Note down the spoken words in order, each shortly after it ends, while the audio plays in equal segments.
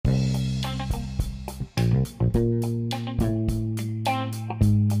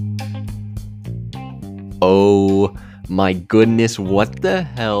Oh my goodness, what the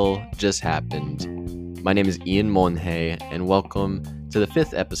hell just happened? My name is Ian Monhay, and welcome to the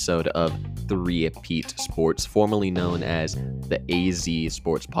 5th episode of Three-Peat Sports, formerly known as the AZ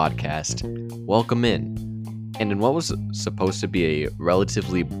Sports Podcast. Welcome in. And in what was supposed to be a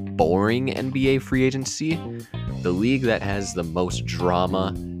relatively boring NBA free agency, the league that has the most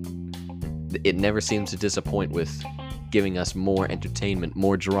drama, it never seems to disappoint with giving us more entertainment,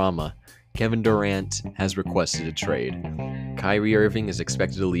 more drama. Kevin Durant has requested a trade. Kyrie Irving is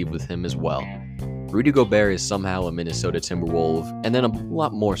expected to leave with him as well. Rudy Gobert is somehow a Minnesota Timberwolf, and then a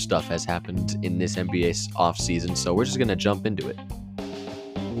lot more stuff has happened in this NBA offseason, so we're just going to jump into it.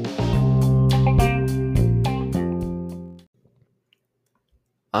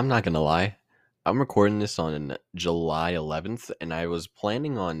 I'm not going to lie. I'm recording this on July 11th, and I was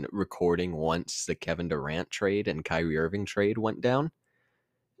planning on recording once the Kevin Durant trade and Kyrie Irving trade went down.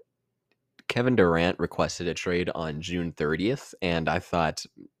 Kevin Durant requested a trade on June 30th, and I thought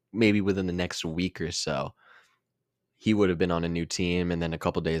maybe within the next week or so, he would have been on a new team, and then a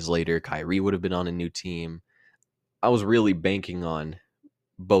couple days later, Kyrie would have been on a new team. I was really banking on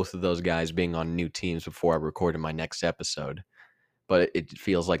both of those guys being on new teams before I recorded my next episode, but it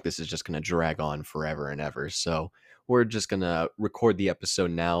feels like this is just going to drag on forever and ever, so we're just going to record the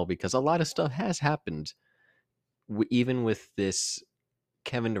episode now because a lot of stuff has happened, even with this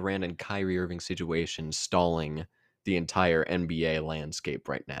Kevin Durant and Kyrie Irving situation stalling the entire NBA landscape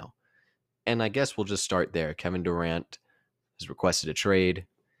right now. And I guess we'll just start there. Kevin Durant has requested a trade,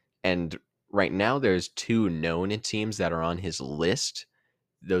 and right now there's two known teams that are on his list.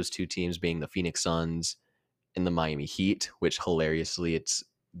 Those two teams being the Phoenix Suns and the Miami Heat, which hilariously it's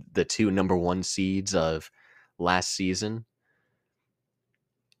the two number one seeds of last season.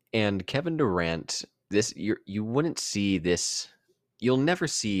 And Kevin Durant, you wouldn't see this. You'll never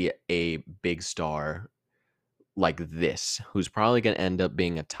see a big star like this, who's probably going to end up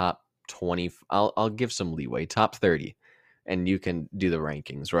being a top 20. I'll give some leeway, top 30, and you can do the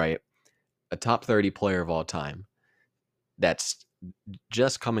rankings, right? A top 30 player of all time that's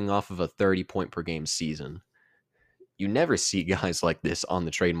just coming off of a 30-point per game season. You never see guys like this on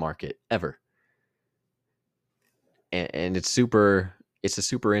the trade market ever. And it's a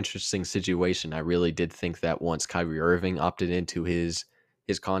super interesting situation. I really did think that once Kyrie Irving opted into his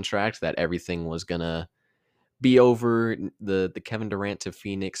contract, that everything was gonna be over. The Kevin Durant to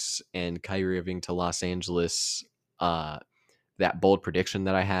Phoenix and Kyrie Irving to Los Angeles, that bold prediction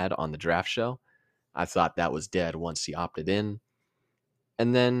that I had on the draft show, I thought that was dead once he opted in.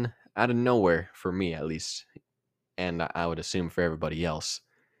 And then out of nowhere, for me at least, and I would assume for everybody else,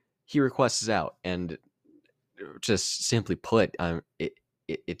 he requests out, and just simply put,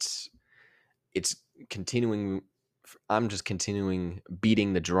 it's continuing. I'm just continuing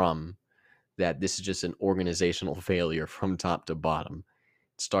beating the drum that this is just an organizational failure from top to bottom.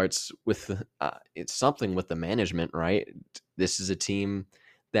 It starts with it's something with the management, right? This is a team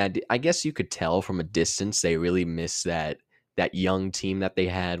that I guess you could tell from a distance they really miss that young team that they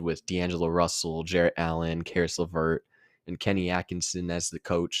had with D'Angelo Russell, Jarrett Allen, Karis LeVert, and Kenny Atkinson as the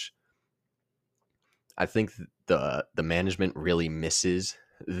coach. I think the management really misses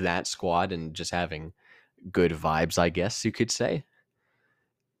that squad and just having good vibes, I guess you could say.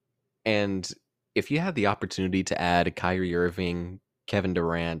 And if you had the opportunity to add Kyrie Irving, Kevin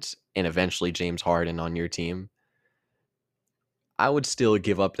Durant, and eventually James Harden on your team, I would still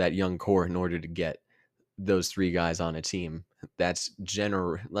give up that young core in order to get those three guys on a team. That's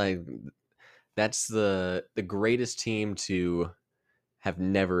that's the greatest team to have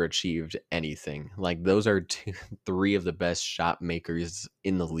never achieved anything. Like, those are three of the best shot makers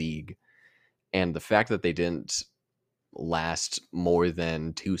in the league. And the fact that they didn't last more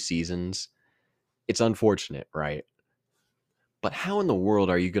than 2 seasons, it's unfortunate, right? But how in the world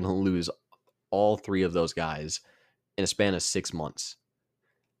are you going to lose all three of those guys in a span of 6 months?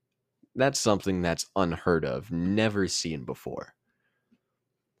 That's something that's unheard of, never seen before.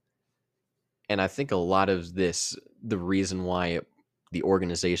 And I think a lot of this, the reason why the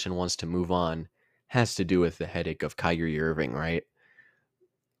organization wants to move on, has to do with the headache of Kyrie Irving, right?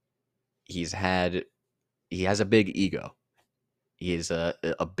 He has a big ego. He is a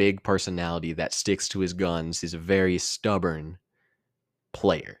big personality that sticks to his guns. He's a very stubborn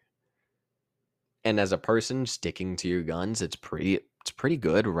player. And as a person, sticking to your guns, it's pretty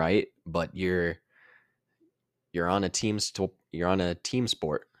good, right? But you're on a team sport,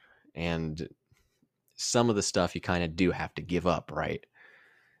 and some of the stuff you kind of do have to give up, right?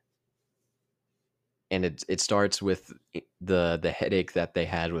 And it starts with the headache that they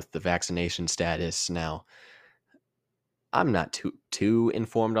had with the vaccination status. Now, I'm not too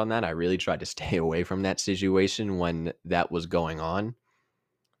informed on that. I really tried to stay away from that situation when that was going on,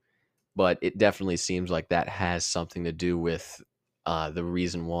 but it definitely seems like that has something to do with the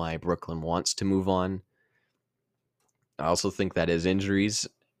reason why Brooklyn wants to move on. I also think that his injuries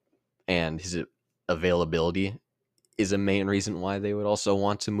and his availability is a main reason why they would also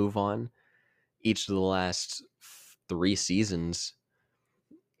want to move on. Each of the last 3 seasons,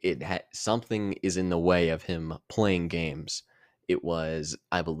 something is in the way of him playing games.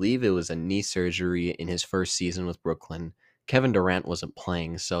 I believe it was a knee surgery in his first season with Brooklyn. Kevin Durant wasn't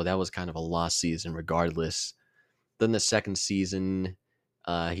playing, so that was kind of a lost season regardless. Then the second season,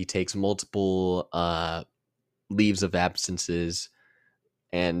 he takes multiple leaves of absences,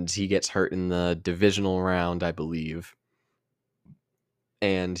 and he gets hurt in the divisional round, I believe.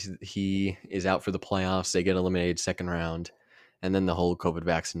 And he is out for the playoffs. They get eliminated second round. And then the whole COVID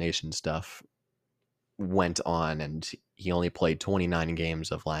vaccination stuff went on, and he only played 29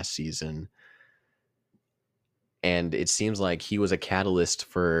 games of last season. And it seems like he was a catalyst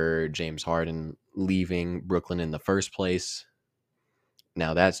for James Harden leaving Brooklyn in the first place.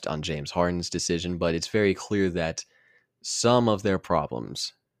 Now, that's on James Harden's decision, but it's very clear that some of their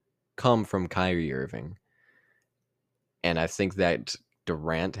problems come from Kyrie Irving. And I think that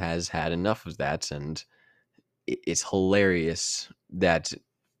Durant has had enough of that, and it's hilarious that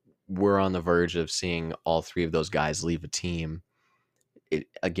we're on the verge of seeing all three of those guys leave a team.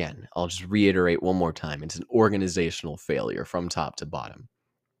 Again, I'll just reiterate one more time. It's an organizational failure from top to bottom.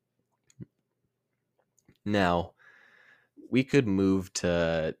 Now, we could move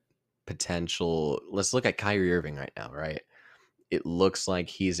to potential. Let's look at Kyrie Irving right now, right? It looks like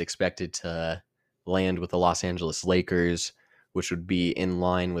he's expected to land with the Los Angeles Lakers, which would be in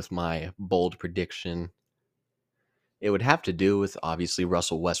line with my bold prediction. It would have to do with obviously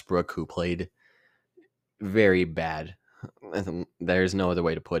Russell Westbrook, who played very bad. There's no other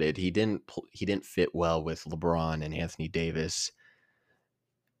way to put it. He didn't fit well with LeBron and Anthony Davis.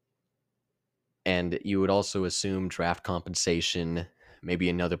 And you would also assume draft compensation,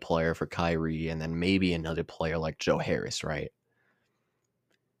 maybe another player for Kyrie, and then maybe another player like Joe Harris, right?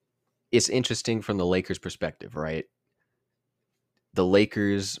 It's interesting from the Lakers' perspective, right? The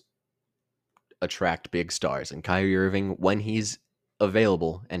Lakers attract big stars, and Kyrie Irving, when he's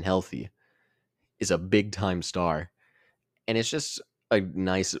available and healthy, is a big time star. And it's just a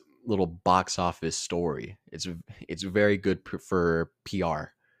nice little box office story. It's very good for PR.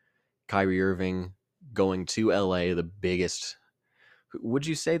 Kyrie Irving going to LA, the biggest, would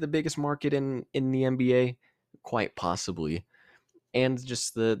you say the biggest market in the NBA? Quite possibly. And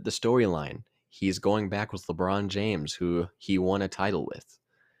just the storyline. He's going back with LeBron James, who he won a title with.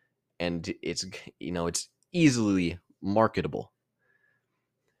 And it's easily marketable.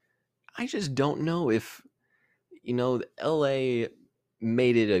 I just don't know if LA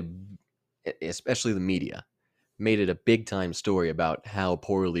made it especially the media made it a big time story about how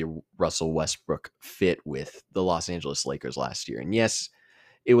poorly Russell Westbrook fit with the Los Angeles Lakers last year. And yes,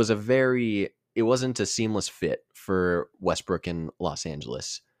 it wasn't a seamless fit for Westbrook in Los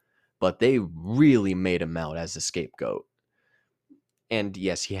Angeles, but they really made him out as a scapegoat. And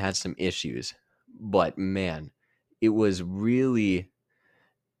yes, he had some issues, but man, it was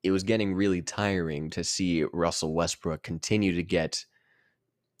getting really tiring to see Russell Westbrook continue to get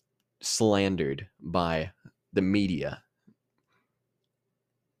slandered by the media.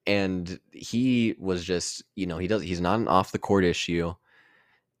 And he was just, he's not an off the court issue.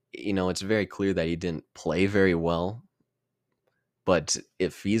 It's very clear that he didn't play very well. But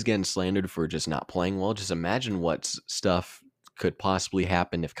if he's getting slandered for just not playing well, just imagine what stuff could possibly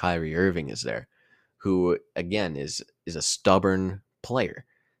happen if Kyrie Irving is there, who again is a stubborn player,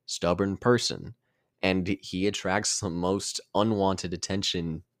 stubborn person, and he attracts the most unwanted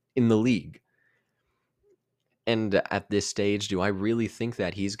attention in the league. And at this stage, do I really think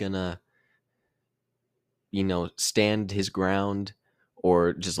that he's gonna, stand his ground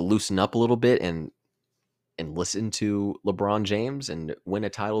or just loosen up a little bit and listen to LeBron James and win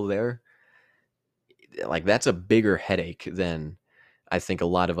a title there? Like, that's a bigger headache than I think a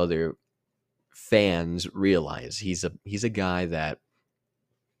lot of other fans realize. He's a guy that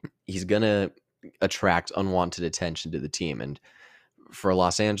he's gonna attract unwanted attention to the team. And for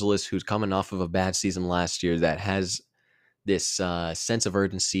Los Angeles, who's coming off of a bad season last year, that has this sense of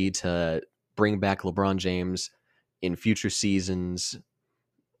urgency to bring back LeBron James in future seasons,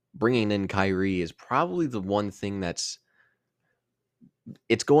 bringing in Kyrie is probably the one thing it's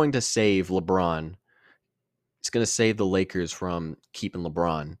going to save LeBron. It's going to save the Lakers from keeping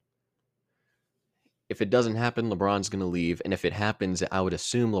LeBron. If it doesn't happen, LeBron's going to leave. And if it happens, I would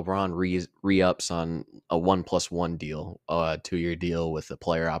assume LeBron re-ups on a 1+1 deal, a 2-year deal with a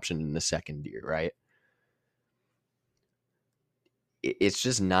player option in the second year, right? It's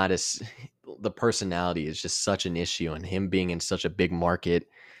just not as the personality is just such an issue, and him being in such a big market.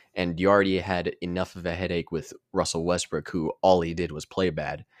 And you already had enough of a headache with Russell Westbrook, who all he did was play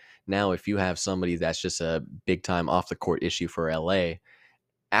bad. Now, if you have somebody that's just a big time off the court issue for LA,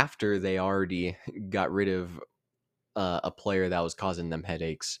 after they already got rid of a player that was causing them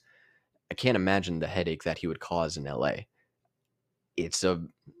headaches, I can't imagine the headache that he would cause in LA. It's a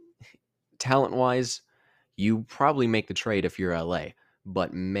talent wise, you probably make the trade if you're LA,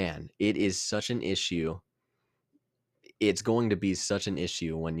 but man, it is such an issue. It's going to be such an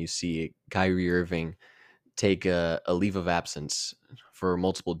issue when you see Kyrie Irving take a leave of absence for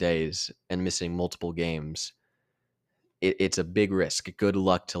multiple days and missing multiple games. It's a big risk. Good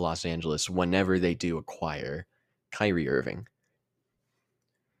luck to Los Angeles whenever they do acquire Kyrie Irving.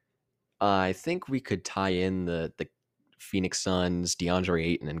 I think we could tie in the Phoenix Suns, DeAndre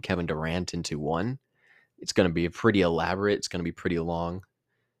Ayton, and Kevin Durant into one. It's going to be pretty elaborate. It's going to be pretty long.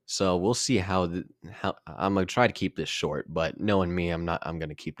 So we'll see how I'm going to try to keep this short, but knowing me, I'm going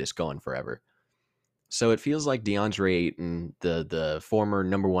to keep this going forever. So it feels like DeAndre Ayton, the former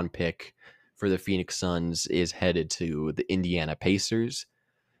number 1 pick for the Phoenix Suns, is headed to the Indiana Pacers.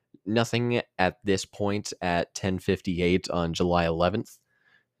 Nothing at this point at 10:58 on July 11th.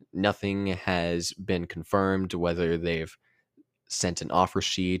 Nothing has been confirmed whether they've sent an offer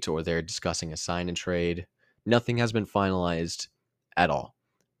sheet or they're discussing a sign and trade. Nothing has been finalized at all.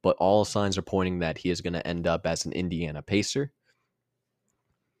 But all signs are pointing that he is going to end up as an Indiana Pacer.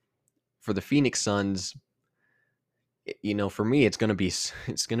 For the Phoenix Suns, for me it's going to be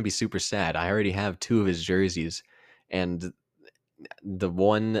super sad. I already have 2 of his jerseys, and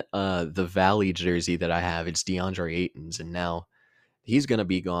the Valley jersey that I have, it's DeAndre Ayton's, and now he's going to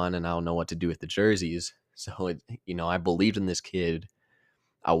be gone and I don't know what to do with the jerseys. So I believed in this kid.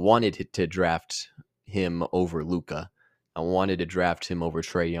 I wanted to draft him over Luka. I wanted to draft him over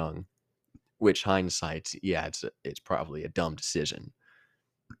Trae Young, which hindsight, yeah, it's probably a dumb decision.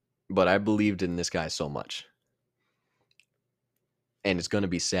 But I believed in this guy so much. And it's going to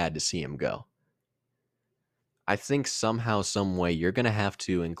be sad to see him go. I think somehow, some way, you're going to have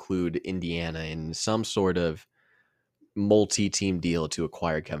to include Indiana in some sort of multi-team deal to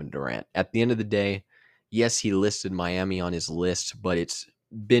acquire Kevin Durant. At the end of the day, yes, he listed Miami on his list, but it's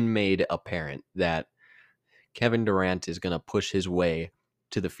been made apparent that Kevin Durant is going to push his way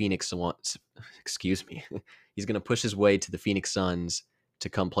to the Phoenix Suns. Excuse me. He's going to push his way to the Phoenix Suns to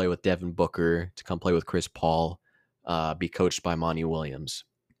come play with Devin Booker, to come play with Chris Paul, be coached by Monty Williams.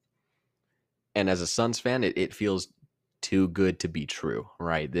 And as a Suns fan, it feels too good to be true,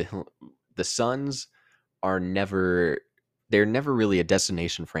 right? The Suns they're never really a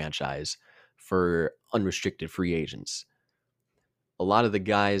destination franchise for unrestricted free agents. A lot of the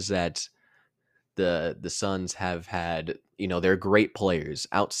guys that the Suns have had, they're great players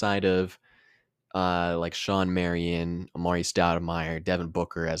outside of like Sean Marion, Amari Stoudemire, Devin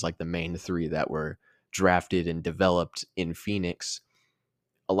Booker as like the main 3 that were drafted and developed in Phoenix.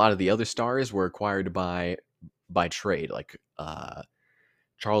 A lot of the other stars were acquired by trade. Like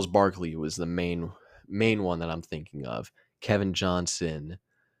Charles Barkley was the main one that I'm thinking of. Kevin Johnson,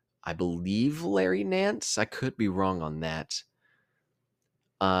 I believe Larry Nance. I could be wrong on that.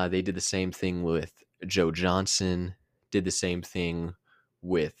 They did the same thing with Joe Johnson. Did the same thing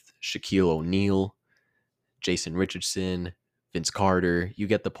with Shaquille O'Neal, Jason Richardson, Vince Carter. You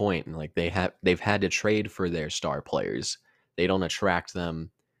get the point. And like they've had to trade for their star players. They don't attract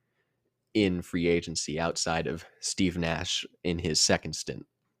them in free agency outside of Steve Nash in his second stint.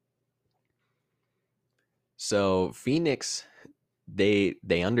 So Phoenix, they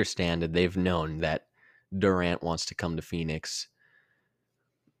understand and they've known that Durant wants to come to Phoenix.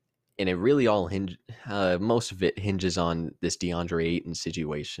 And it really all most of it hinges on this DeAndre Ayton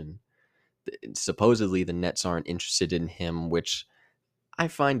situation. Supposedly the Nets aren't interested in him, which I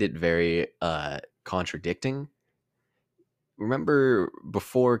find it very contradicting. Remember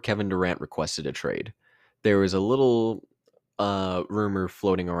before Kevin Durant requested a trade, there was a little rumor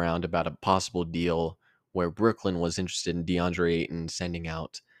floating around about a possible deal where Brooklyn was interested in DeAndre Ayton, sending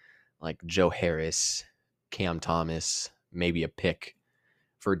out like Joe Harris, Cam Thomas, maybe a pick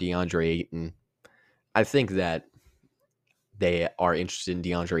for DeAndre Ayton. I think that they are interested in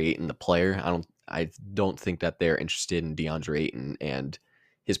DeAndre Ayton, the player. I don't think that they're interested in DeAndre Ayton and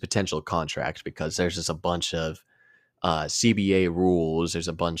his potential contract, because there's just a bunch of CBA rules. There's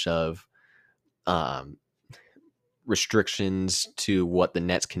a bunch of restrictions to what the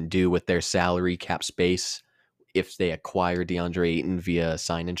Nets can do with their salary cap space if they acquire DeAndre Ayton via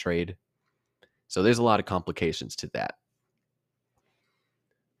sign and trade. So there's a lot of complications to that.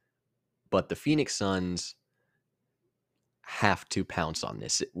 But the Phoenix Suns have to pounce on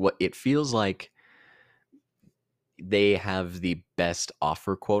this. It feels like they have the best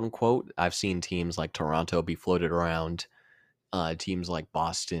offer, quote unquote. I've seen teams like Toronto be floated around, teams like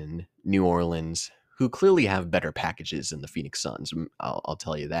Boston, New Orleans, who clearly have better packages than the Phoenix Suns. I'll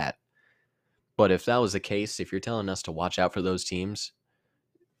tell you that. But if that was the case, if you're telling us to watch out for those teams,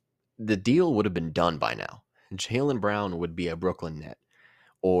 the deal would have been done by now. Jaylen Brown would be a Brooklyn Net,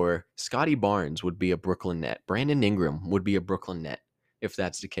 or Scotty Barnes would be a Brooklyn Net. Brandon Ingram would be a Brooklyn Net if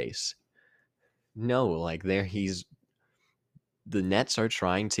that's the case. No, like the Nets are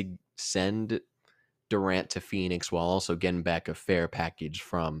trying to send Durant to Phoenix while also getting back a fair package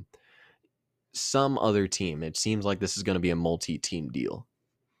from some other team. It seems like this is going to be a multi-team deal.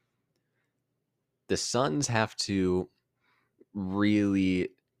 The Suns have to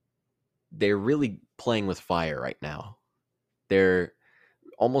they're really playing with fire right now. They're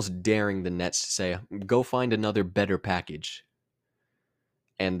almost daring the Nets to say, go find another better package.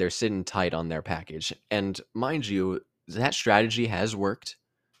 And they're sitting tight on their package. And mind you, that strategy has worked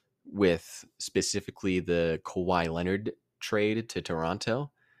with specifically the Kawhi Leonard trade to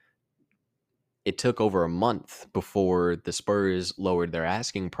Toronto. It took over a month before the Spurs lowered their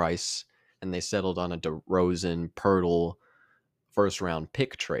asking price and they settled on a DeRozan Pirtle first round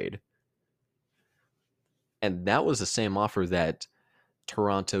pick trade. And that was the same offer that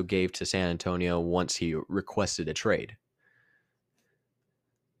Toronto gave to San Antonio once he requested a trade.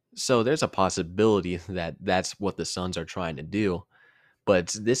 So there's a possibility that that's what the Suns are trying to do.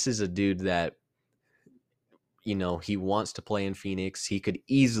 But this is a dude that, he wants to play in Phoenix. He could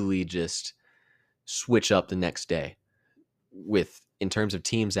easily just switch up the next day in terms of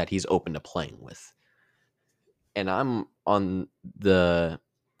teams that he's open to playing with. And I'm on the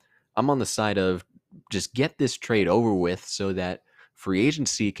side of just get this trade over with so that free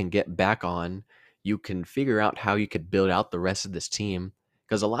agency can get back on. You can figure out how you could build out the rest of this team,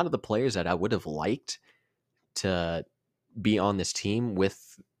 because a lot of the players that I would have liked to be on this team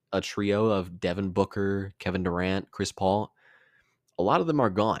with a trio of Devin Booker, Kevin Durant, Chris Paul, a lot of them are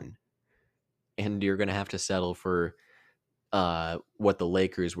gone. And you're going to have to settle for what the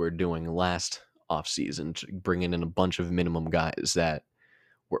Lakers were doing last offseason, bringing in a bunch of minimum guys that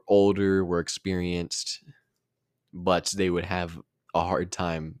were older, were experienced, but they would have a hard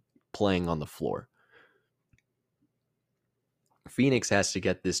time playing on the floor. Phoenix has to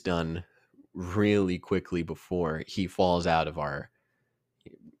get this done really quickly before he falls out of our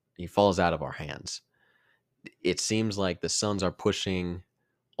hands. It seems like the Suns are pushing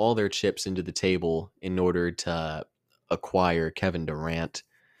all their chips into the table in order to acquire Kevin Durant.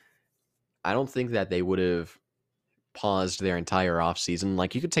 I don't think that they would have paused their entire offseason.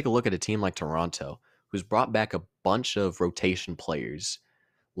 Like, you could take a look at a team like Toronto, who's brought back a bunch of rotation players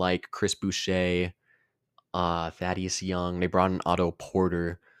like Chris Boucher, Thaddeus Young. They brought in Otto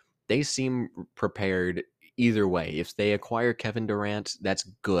Porter. They seem prepared either way. If they acquire Kevin Durant, that's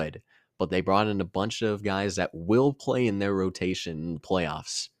good. But they brought in a bunch of guys that will play in their rotation in the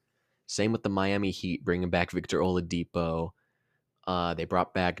playoffs. Same with the Miami Heat, bringing back Victor Oladipo. They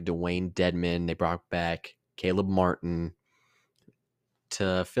brought back Dwayne Dedmon. They brought back Caleb Martin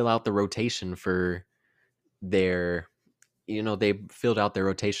to fill out the rotation for their, they filled out their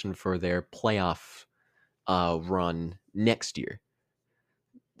rotation for their playoff run next year.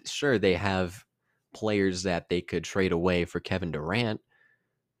 Sure, they have players that they could trade away for Kevin Durant,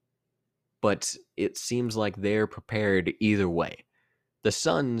 but it seems like they're prepared either way. The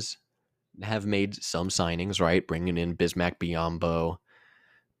Suns have made some signings, right? Bringing in Bismack Biyombo,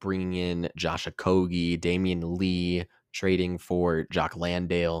 bringing in Josh Okogie, Damian Lee, trading for Jock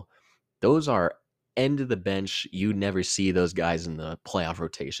Landale. Those are end of the bench. You never see those guys in the playoff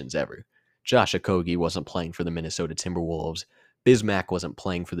rotations ever. Josh Okogie wasn't playing for the Minnesota Timberwolves. Bismack wasn't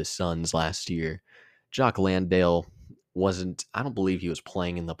playing for the Suns last year. Jock Landale I don't believe he was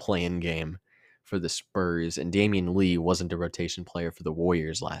playing in the play-in game for the Spurs, and Damian Lee wasn't a rotation player for the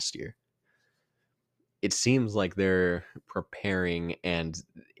Warriors last year. It seems like they're preparing, and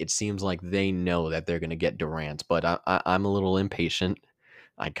it seems like they know that they're going to get Durant, but I'm a little impatient.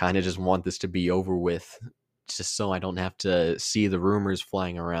 I kind of just want this to be over with, just so I don't have to see the rumors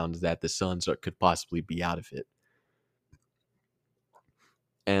flying around that the Suns could possibly be out of it.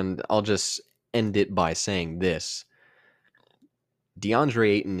 And I'll just end it by saying this. DeAndre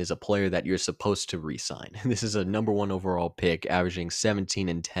Ayton is a player that you're supposed to re-sign. This is a number 1 overall pick, averaging 17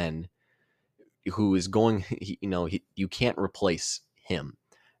 and 10 who is going, you can't replace him.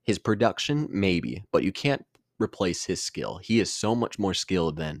 His production, maybe, but you can't replace his skill. He is so much more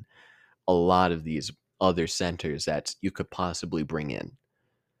skilled than a lot of these other centers that you could possibly bring in.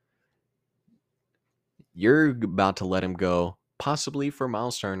 You're about to let him go, possibly for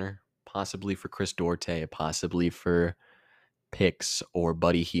Miles Turner, possibly for Chris Duarte, possibly for Picks or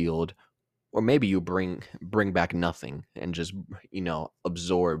Buddy Hield, or maybe you bring back nothing and just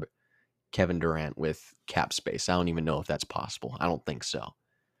absorb Kevin Durant with cap space. I don't even know if that's possible. I don't think so.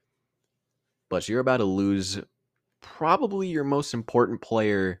 But you're about to lose probably your most important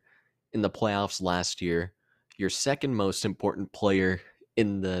player in the playoffs last year, your second most important player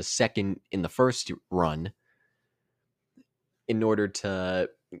in the first run, in order to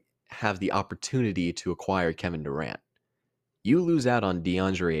have the opportunity to acquire Kevin Durant. You lose out on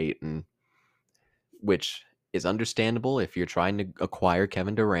Deandre Ayton, which is understandable if you're trying to acquire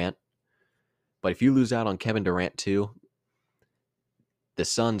Kevin Durant. But if you lose out on Kevin Durant too, the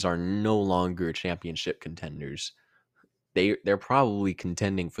Suns are no longer championship contenders. They're probably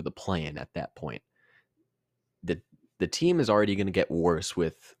contending for the play-in at that point. The team is already going to get worse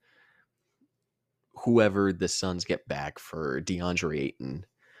with whoever the Suns get back for Deandre Ayton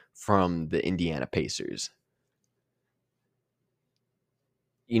from the Indiana Pacers.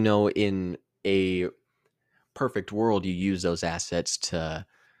 In a perfect world, you use those assets to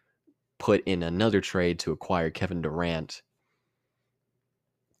put in another trade to acquire Kevin Durant.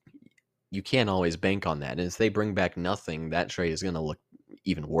 You can't always bank on that. And if they bring back nothing, that trade is going to look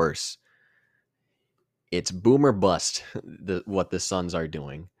even worse. It's boom or bust, what the Suns are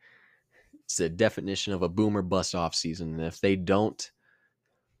doing. It's the definition of a boom or bust offseason. And if they don't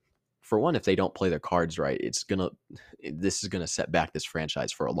play their cards right, this is gonna set back this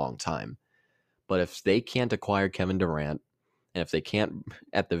franchise for a long time. But if they can't acquire Kevin Durant, and if they can't,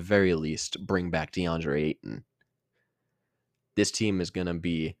 at the very least, bring back DeAndre Ayton, this team is gonna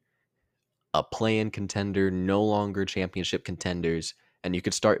be a play-in contender, no longer championship contenders, and you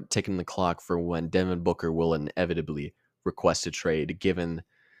could start ticking the clock for when Devin Booker will inevitably request a trade, given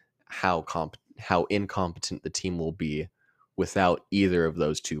how incompetent the team will be without either of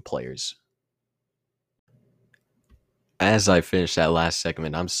those two players. As I finished that last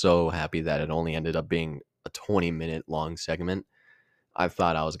segment, I'm so happy that it only ended up being a 20-minute long segment. I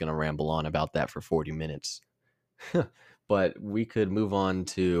thought I was going to ramble on about that for 40 minutes. But we could move on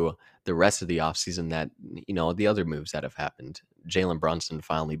to the rest of the offseason the other moves that have happened. Jalen Brunson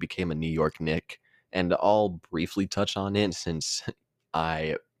finally became a New York Knick, and I'll briefly touch on it since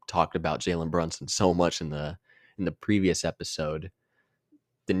I talked about Jalen Brunson so much in the previous episode.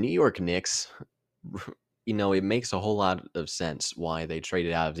 The New York Knicks, it makes a whole lot of sense why they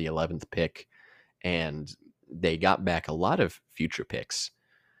traded out of the 11th pick, and they got back a lot of future picks.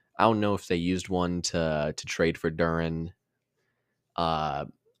 I don't know if they used one to trade for Durant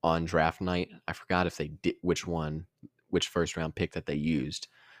on draft night. I forgot if they did which first round pick that they used.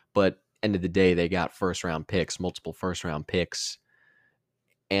 But end of the day, they got multiple first round picks,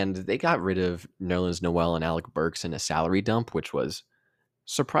 and they got rid of Nerlens Noel and Alec Burks in a salary dump, which was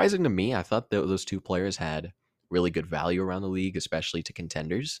surprising to me. I thought that those two players had really good value around the league, especially to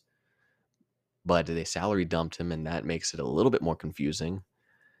contenders. But they salary dumped him, and that makes it a little bit more confusing.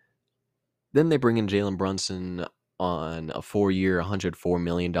 Then they bring in Jalen Brunson on a 4-year, $104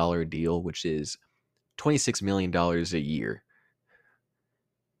 million deal, which is $26 million a year,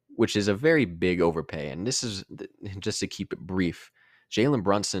 which is a very big overpay. And this is, just to keep it brief, Jalen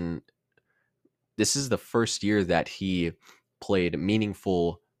Brunson, this is the first year that he played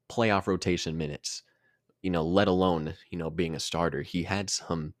meaningful playoff rotation minutes, let alone, being a starter. He had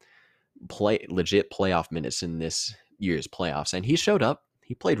some legit playoff minutes in this year's playoffs, and he showed up.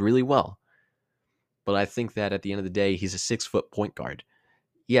 He played really well. But I think that at the end of the day, he's a 6-foot point guard.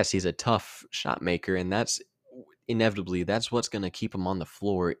 Yes, he's a tough shot maker, and that's what's going to keep him on the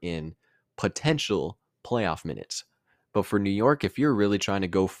floor in potential playoff minutes. But for New York, if you're really trying to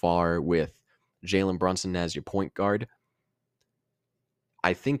go far with Jalen Brunson as your point guard,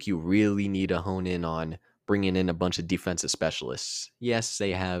 I think you really need to hone in on bringing in a bunch of defensive specialists. Yes,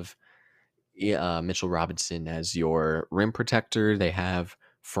 they have Mitchell Robinson as your rim protector. They have,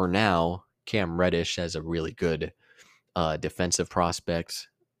 for now, Cam Reddish as a really good defensive prospect.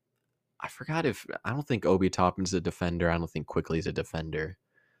 I don't think Obi Toppin's a defender. I don't think Quickly's a defender.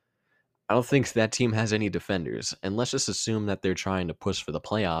 I don't think that team has any defenders. And let's just assume that they're trying to push for the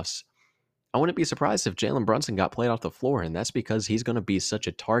playoffs. I wouldn't be surprised if Jalen Brunson got played off the floor, and that's because he's going to be such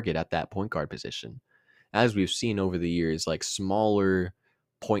a target at that point guard position. As we've seen over the years, like smaller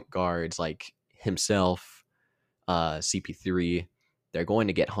point guards like himself, CP3, they're going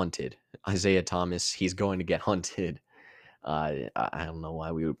to get hunted. Isaiah Thomas, he's going to get hunted. I don't know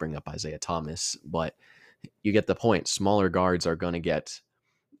why we would bring up Isaiah Thomas, but you get the point. Smaller guards are going to get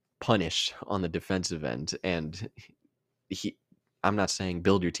punished on the defensive end, and he. I'm not saying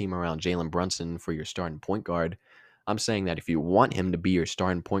build your team around Jalen Brunson for your starting point guard. I'm saying that if you want him to be your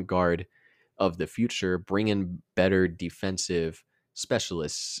starting point guard of the future, bring in better defensive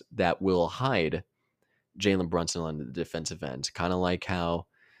specialists that will hide Jalen Brunson on the defensive end, kind of like how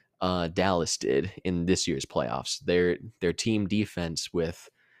Dallas did in this year's playoffs. Their team defense with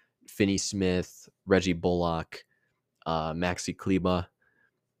Finney Smith, Reggie Bullock, Maxi Kleba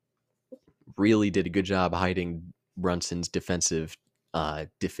really did a good job hiding Brunson's defensive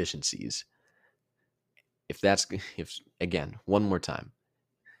deficiencies. If again, one more time,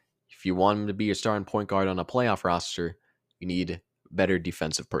 if you want him to be your starting point guard on a playoff roster, you need better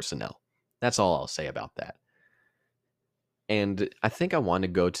defensive personnel. That's all I'll say about that. And I think I want to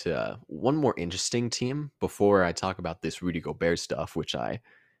go to one more interesting team before I talk about this Rudy Gobert stuff, which I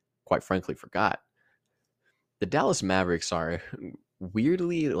quite frankly forgot. The Dallas Mavericks are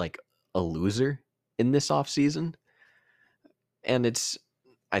weirdly like a loser in this offseason. And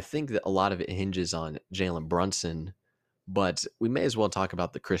I think that a lot of it hinges on Jalen Brunson, but we may as well talk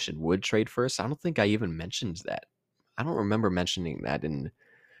about the Christian Wood trade first. I don't think I even mentioned that. I don't remember mentioning that in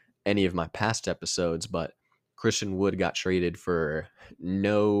any of my past episodes, but Christian Wood got traded for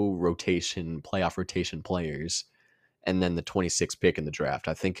no playoff rotation players, and then the 26th pick in the draft.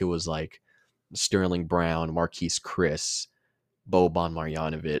 I think it was like Sterling Brown, Marquise Chris, Boban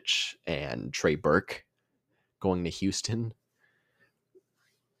Marjanovic, and Trey Burke going to Houston.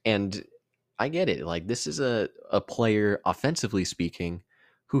 And I get it. Like, this is a player, offensively speaking,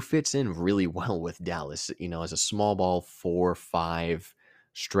 who fits in really well with Dallas, as a small ball 4-5,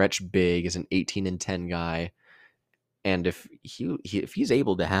 stretch big, as an 18-10 guy. And if he's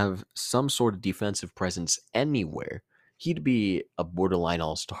able to have some sort of defensive presence anywhere, he'd be a borderline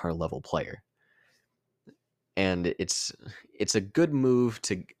all-star level player. And it's a good move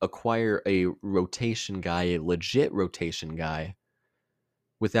to acquire a rotation guy, a legit rotation guy,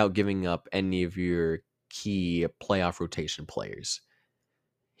 without giving up any of your key playoff rotation players.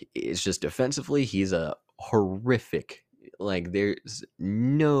 It's just defensively, he's a horrific, like there's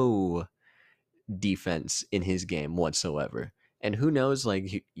no defense in his game whatsoever. And who knows, like,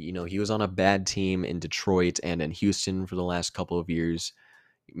 he was on a bad team in Detroit and in Houston for the last couple of years.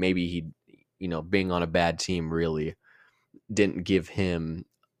 Maybe being on a bad team really didn't give him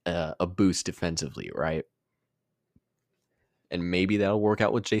a boost defensively, right? And maybe that'll work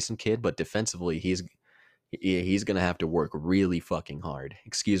out with Jason Kidd, but defensively, he's going to have to work really fucking hard.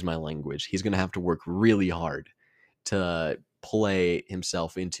 Excuse my language. He's going to have to work really hard to play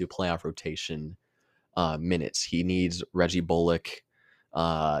himself into playoff rotation minutes. He needs Reggie Bullock,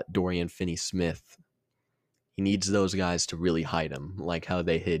 Dorian Finney-Smith. He needs those guys to really hide him, like how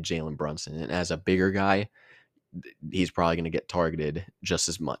they hid Jalen Brunson. And as a bigger guy, he's probably going to get targeted just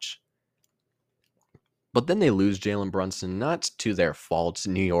as much. But then they lose Jalen Brunson, not to their fault.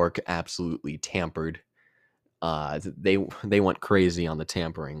 New York absolutely tampered. They went crazy on the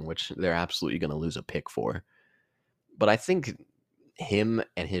tampering, which they're absolutely going to lose a pick for. But I think him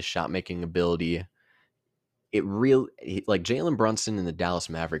and his shot making ability, like Jalen Brunson and the Dallas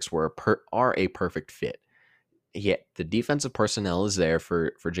Mavericks are a perfect fit. The defensive personnel is there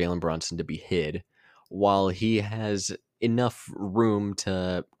for Jalen Brunson to be hid, while he has enough room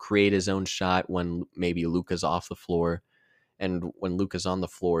to create his own shot when maybe Luka's off the floor. And when Luka's on the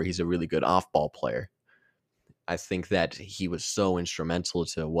floor, he's a really good off-ball player. I think that he was so instrumental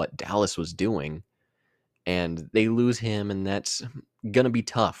to what Dallas was doing. And they lose him, and that's going to be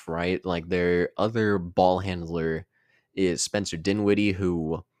tough, right? Like, their other ball handler is Spencer Dinwiddie,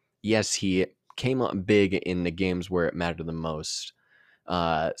 who, yes, he came up big in the games where it mattered the most,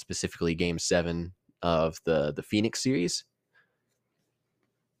 specifically Game 7 of the Phoenix series.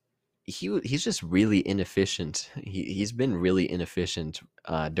 He's just really inefficient. He's been really inefficient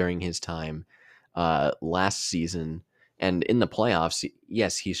during his time last season. And in the playoffs,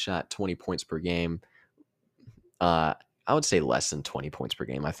 yes, he shot 20 points per game. I would say less than 20 points per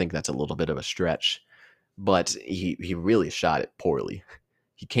game. I think that's a little bit of a stretch. But he really shot it poorly.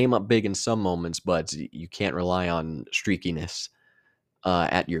 He came up big in some moments, but you can't rely on streakiness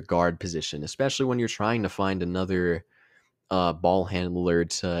at your guard position, especially when you're trying to find another ball handler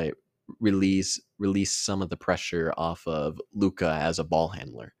to release some of the pressure off of Luka as a ball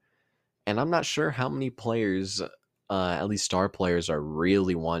handler. And I'm not sure how many players, at least star players, are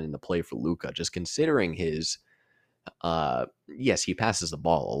really wanting to play for Luka, just considering his, yes, he passes the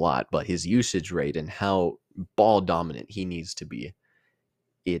ball a lot, but his usage rate and how ball dominant he needs to be.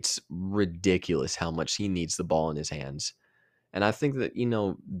 It's ridiculous how much he needs the ball in his hands. And I think that,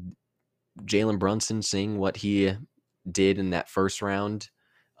 Jalen Brunson, seeing what he did in that first round,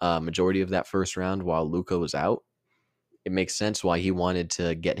 majority of that first round while Luka was out, it makes sense why he wanted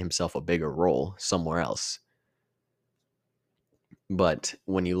to get himself a bigger role somewhere else. But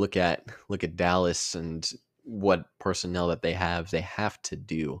when you look at Dallas and what personnel that they have to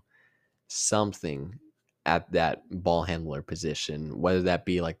do something at that ball handler position, whether that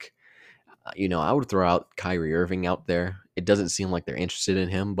be like, I would throw out Kyrie Irving out there. It doesn't seem like they're interested in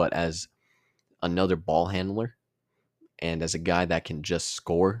him, but as another ball handler and as a guy that can just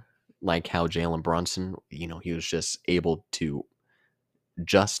score, like how Jalen Brunson, he was just able to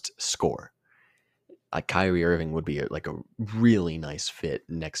just score. Like Kyrie Irving would be like a really nice fit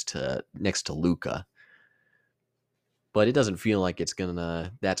next to Luka. But it doesn't feel like that's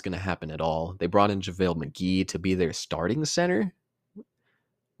gonna happen at all. They brought in JaVale McGee to be their starting center,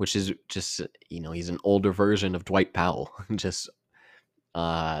 which is just he's an older version of Dwight Powell. Just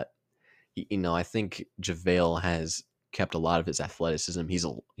I think JaVale has kept a lot of his athleticism.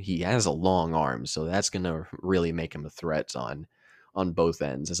 He has a long arm, so that's gonna really make him a threat on both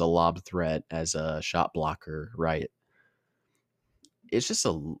ends, as a lob threat, as a shot blocker, right? It's just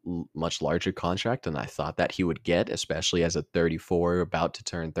a much larger contract than I thought that he would get, especially as a 34, about to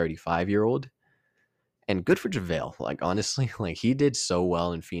turn 35-year-old. And good for JaVale. Like, honestly, like, he did so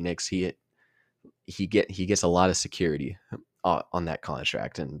well in Phoenix. He gets a lot of security on that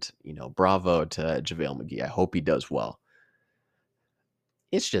contract, and bravo to JaVale McGee. I hope he does well.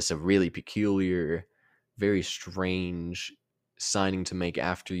 It's just a really peculiar, very strange signing to make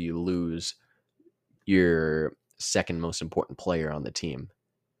after you lose your second most important player on the team.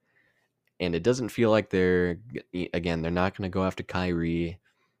 And it doesn't feel like they're not going to go after Kyrie.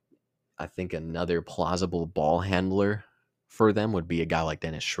 I think another plausible ball handler for them would be a guy like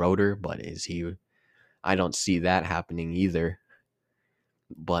Dennis Schroeder, but I don't see that happening either.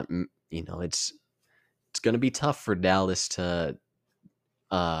 But it's going to be tough for Dallas to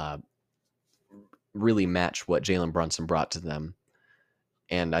really match what Jalen Brunson brought to them.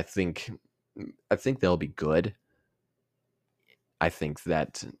 And I think they'll be good. I think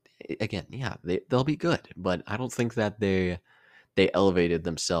that, again, yeah, they'll be good, but I don't think that they elevated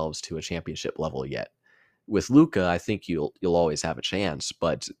themselves to a championship level yet. With Luka, I think you'll always have a chance,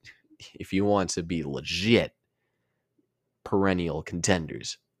 but if you want to be legit perennial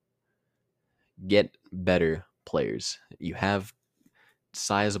contenders, get better players. You have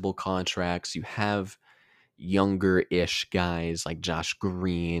sizable contracts. You have younger-ish guys like Josh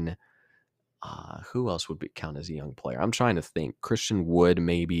Green. Who else would count as a young player? I'm trying to think. Christian Wood,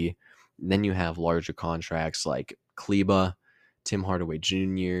 maybe. Then you have larger contracts like Kleba, Tim Hardaway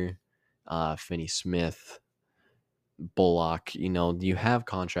Jr., Finney Smith, Bullock. You have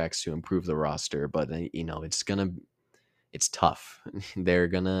contracts to improve the roster, but it's tough. They're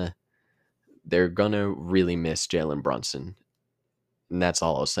gonna really miss Jalen Brunson. And that's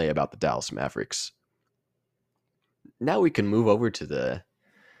all I'll say about the Dallas Mavericks. Now we can move over to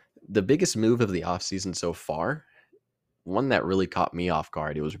the biggest move of the offseason so far. One that really caught me off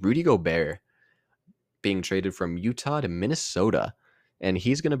guard. It was Rudy Gobert being traded from Utah to Minnesota. And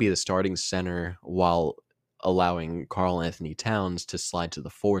he's going to be the starting center while allowing Karl Anthony Towns to slide to the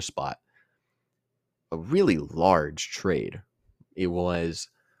 4 spot. A really large trade. It was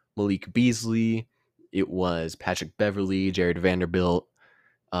Malik Beasley. It was Patrick Beverley, Jared Vanderbilt,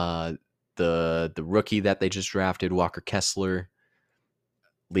 the rookie that they just drafted, Walker Kessler,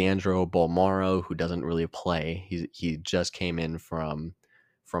 Leandro Bolmaro, who doesn't really play. He just came in from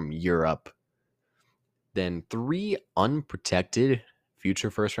Europe. Then 3 unprotected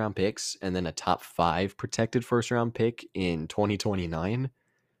future first-round picks, and then a top 5 protected first-round pick in 2029.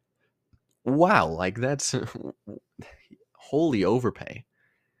 Wow, like that's holy overpay.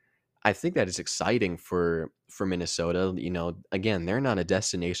 I think that is exciting for Minnesota. Again, they're not a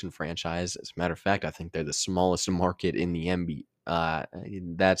destination franchise. As a matter of fact, I think they're the smallest market in the NBA.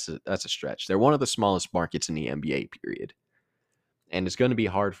 That's a stretch. They're one of the smallest markets in the NBA, period. And it's going to be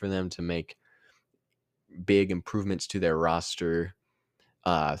hard for them to make big improvements to their roster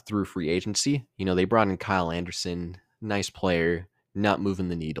through free agency. They brought in Kyle Anderson, nice player, not moving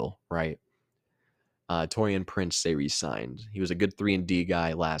the needle, right? Taurean Prince they re-signed. He was a good 3-and-D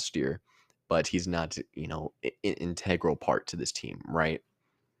guy last year, but he's not, an integral part to this team, right?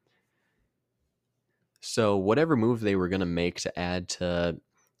 So whatever move they were going to make to add to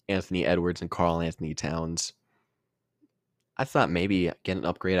Anthony Edwards and Karl Anthony Towns, I thought maybe get an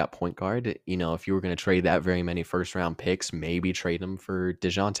upgrade at point guard. If you were going to trade that very many first-round picks, maybe trade them for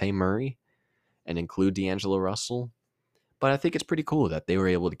DeJounte Murray and include D'Angelo Russell. But I think it's pretty cool that they were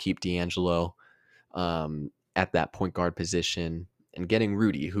able to keep D'Angelo at that point guard position and getting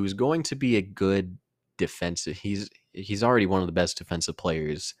Rudy, who's going to be a good defensive. He's already one of the best defensive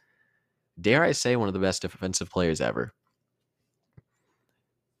players. Dare I say one of the best defensive players ever.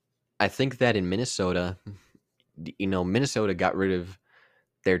 I think that in Minnesota, Minnesota got rid of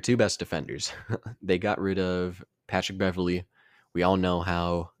their two best defenders. They got rid of Patrick Beverley. We all know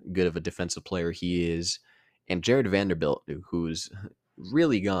how good of a defensive player he is. And Jared Vanderbilt, who's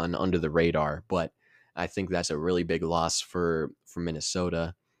really gone under the radar, but I think that's a really big loss for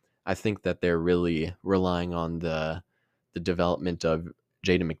Minnesota. I think that they're really relying on the development of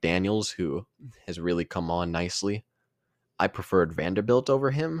Jaden McDaniels, who has really come on nicely. I preferred Vanderbilt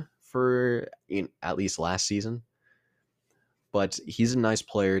over him for at least last season, but he's a nice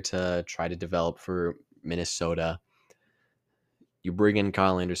player to try to develop for Minnesota. You bring in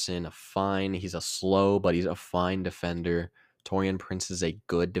Kyle Anderson, he's a slow, but he's a fine defender. Taurean Prince is a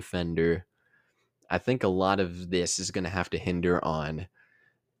good defender. I think a lot of this is going to have to hinder on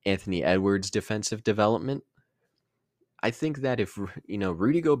Anthony Edwards' defensive development. I think that if,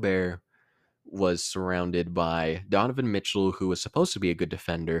 Rudy Gobert was surrounded by Donovan Mitchell, who was supposed to be a good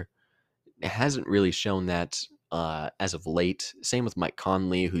defender, hasn't really shown that as of late. Same with Mike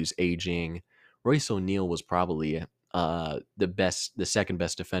Conley, who's aging. Royce O'Neal was probably the second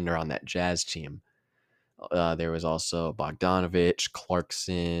best defender on that Jazz team. There was also Bogdanovich,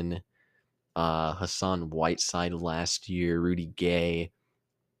 Clarkson, Hassan Whiteside last year, Rudy Gay.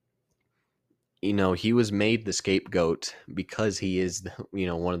 He was made the scapegoat because he is,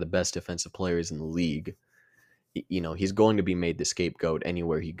 one of the best defensive players in the league. He's going to be made the scapegoat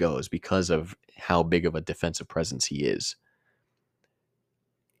anywhere he goes because of how big of a defensive presence he is.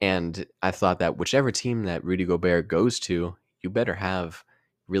 And I thought that whichever team that Rudy Gobert goes to, you better have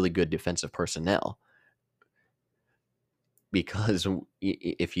really good defensive personnel. Because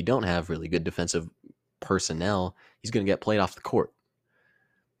if you don't have really good defensive personnel, he's going to get played off the court.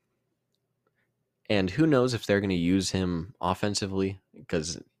 And who knows if they're going to use him offensively,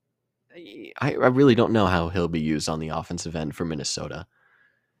 because I really don't know how he'll be used on the offensive end for Minnesota.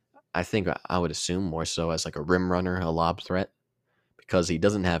 I think I would assume more so as like a rim runner, a lob threat, because he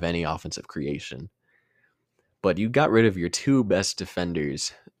doesn't have any offensive creation. But you got rid of your two best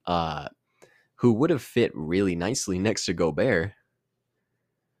defenders, who would have fit really nicely next to Gobert.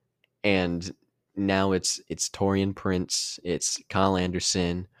 And now it's Taurean Prince, it's Kyle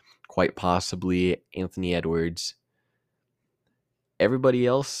Anderson, quite possibly Anthony Edwards. Everybody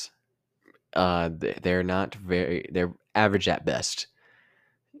else, they're average at best.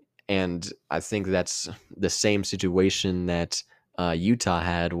 And I think that's the same situation that Utah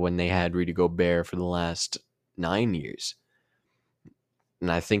had when they had Rudy Gobert for the last 9 years.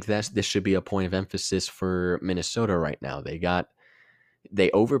 And I think this should be a point of emphasis for Minnesota right now.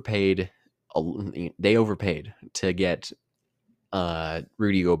 They overpaid to get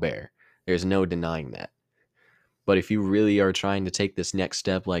Rudy Gobert. There's no denying that. But if you really are trying to take this next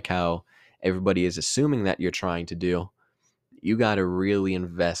step, like how everybody is assuming that you're trying to do, you got to really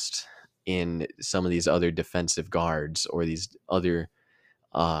invest in some of these other defensive guards or these other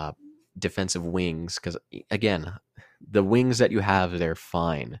defensive wings. Because, again, the wings that you have, they're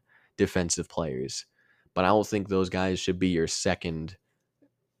fine defensive players. But I don't think those guys should be your second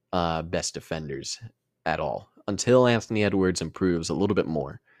best defenders at all until Anthony Edwards improves a little bit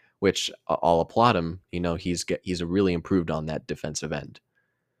more, which I'll applaud him. He's really improved on that defensive end.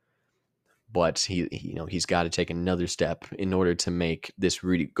 But he's got to take another step in order to make this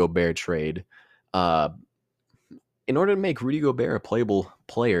Rudy Gobert trade, in order to make Rudy Gobert a playable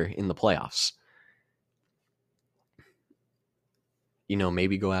player in the playoffs.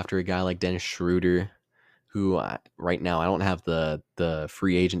 Maybe go after a guy like Dennis Schroeder, who right now I don't have the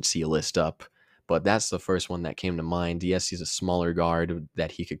free agency list up, but that's the first one that came to mind. Yes, he's a smaller guard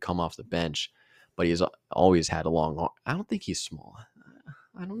that he could come off the bench, but he's always had a long arm. I don't think he's small.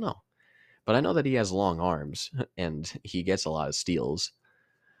 I don't know. But I know that he has long arms and he gets a lot of steals.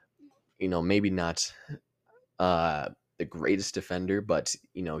 Maybe not the greatest defender, but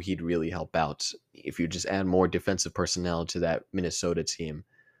he'd really help out. If you just add more defensive personnel to that Minnesota team,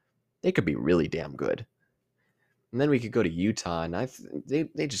 they could be really damn good. And then we could go to Utah, and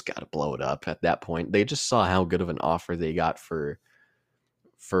they just got to blow it up at that point. They just saw how good of an offer they got for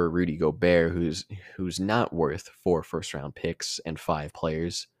Rudy Gobert, who's not worth 4 first-round picks and 5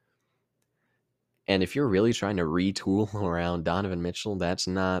 players. And if you're really trying to retool around Donovan Mitchell, that's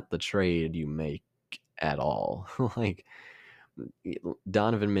not the trade you make at all. Like,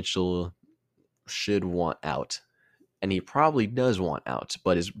 Donovan Mitchell should want out. and he probably does want out,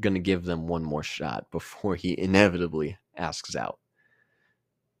 but is going to give them one more shot before he inevitably asks out.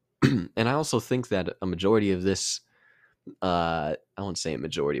 And I also think that a majority of this, I won't say a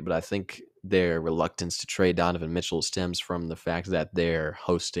majority, but I think their reluctance to trade Donovan Mitchell stems from the fact that they're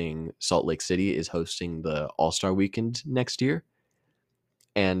hosting, Salt Lake City is hosting the All-Star Weekend next year,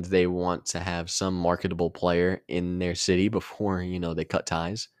 and they want to have some marketable player in their city before, they cut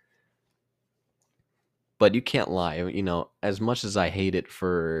ties. But you can't lie, as much as I hate it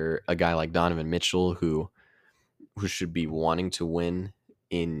for a guy like Donovan Mitchell who should be wanting to win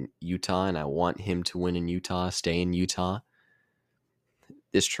in Utah, and I want him to win in Utah, stay in Utah.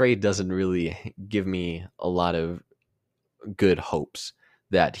 This trade doesn't really give me a lot of good hopes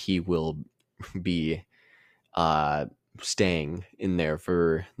that he will be staying in there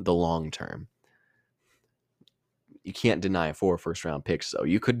for the long term. You can't deny 4 first round picks, though.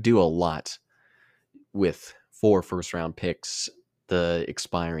 You could do a lot with 4 first round picks, the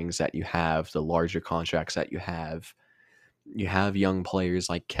expirings that you have, the larger contracts that you have. You have young players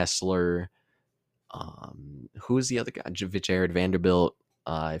like Kessler. Who is the other guy? Jared Vanderbilt.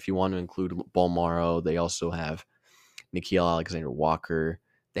 If you want to include Bolmaro, they also have Nickeil Alexander-Walker.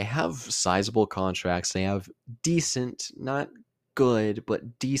 They have sizable contracts. They have decent, not good,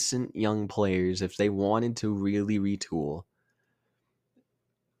 but decent young players. If they wanted to really retool,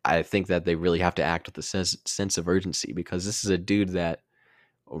 I think that they really have to act with a sense of urgency, because this is a dude that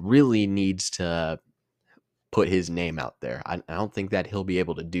really needs to put his name out there. I don't think that he'll be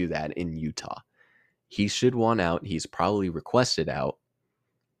able to do that in Utah. He should want out. He's probably requested out.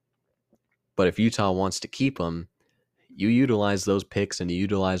 But if Utah wants to keep him, you utilize those picks and you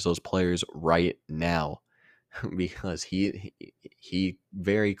utilize those players right now, because he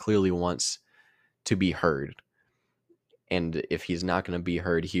very clearly wants to be heard. And if he's not going to be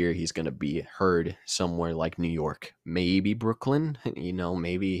heard here, he's going to be heard somewhere like New York, maybe Brooklyn.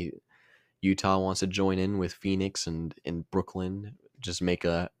 Maybe Utah wants to join in with Phoenix and in Brooklyn, just make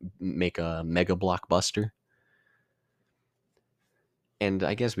a mega blockbuster. And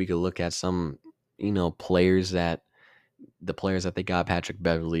I guess we could look at some, players that they got. Patrick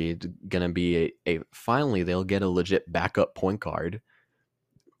Beverley gonna be a finally they'll get a legit backup point guard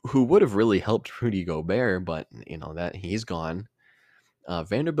who would have really helped Rudy Gobert, but that he's gone.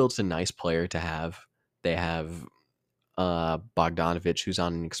 Vanderbilt's a nice player to have. They have Bogdanovich, who's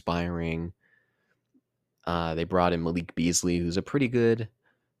on an expiring. They brought in Malik Beasley, who's a pretty good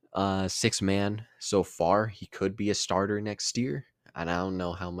 6-man so far. He could be a starter next year, and I don't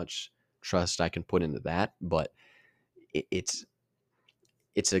know how much trust I can put into that, but it's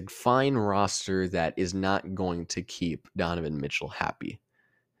a fine roster that is not going to keep Donovan Mitchell happy.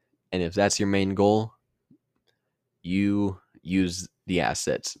 And if that's your main goal, you use the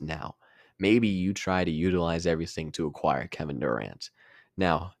assets now. Maybe you try to utilize everything to acquire Kevin Durant.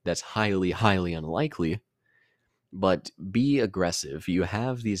 Now, that's highly, highly unlikely, but be aggressive. You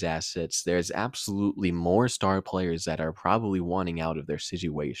have these assets. There's absolutely more star players that are probably wanting out of their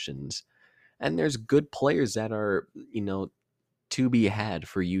situations. And there's good players that are, to be had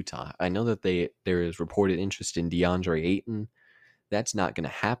for Utah. I know that there is reported interest in DeAndre Ayton. That's not going to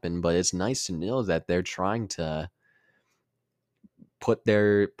happen, but it's nice to know that they're trying to put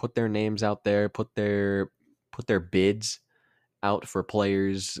their names out there, put their bids out for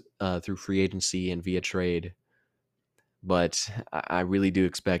players through free agency and via trade. But I really do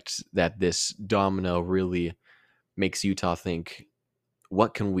expect that this domino really makes Utah think,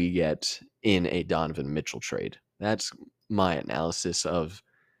 what can we get in a Donovan Mitchell trade? That's my analysis of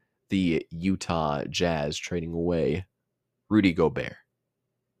the Utah Jazz trading away Rudy Gobert.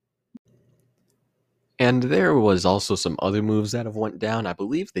 And there was also some other moves that have went down. I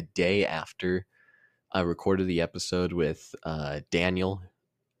believe the day after I recorded the episode with Daniel,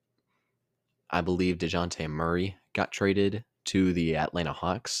 I believe DeJounte Murray got traded to the Atlanta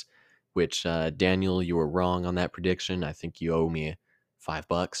Hawks, which, Daniel, you were wrong on that prediction. I think you owe me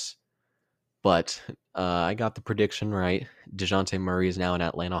 $5. But I got the prediction right. DeJounte Murray is now an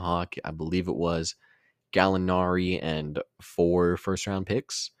Atlanta Hawk. I believe it was Gallinari and 4 first-round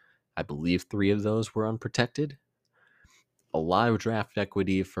picks. I believe 3 of those were unprotected. A lot of draft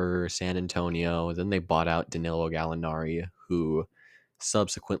equity for San Antonio. Then they bought out Danilo Gallinari, who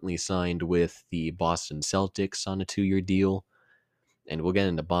subsequently signed with the Boston Celtics on a 2-year deal. And we'll get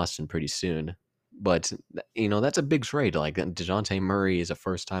into Boston pretty soon. But, that's a big trade. Like, DeJounte Murray is a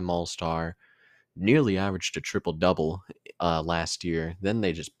first-time All-Star, nearly averaged a triple-double last year. Then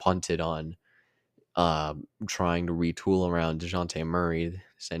they just punted on trying to retool around DeJounte Murray.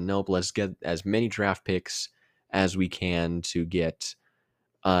 Said, nope, let's get as many draft picks as we can to get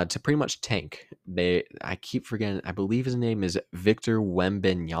to pretty much tank. I keep forgetting. I believe his name is Victor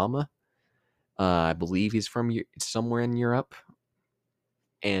Wembanyama. I believe he's from somewhere in Europe,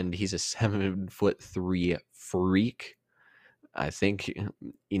 and he's a 7'3" freak. I think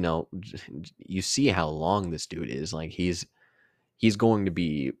you see how long this dude is. Like he's going to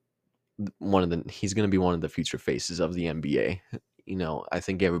be he's going to be one of the future faces of the NBA. I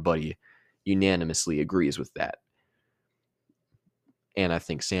think everybody unanimously agrees with that. And I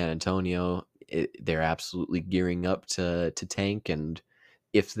think San Antonio, they're absolutely gearing up to tank. And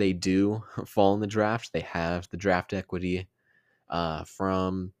if they do fall in the draft, they have the draft equity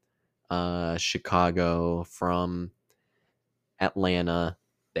from Chicago, from Atlanta.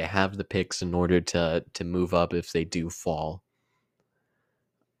 They have the picks in order to move up if they do fall.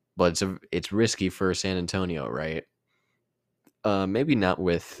 But it's risky for San Antonio, right? Maybe not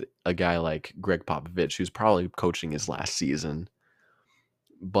with a guy like Greg Popovich, who's probably coaching his last season.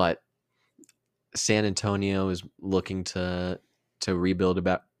 But San Antonio is looking to rebuild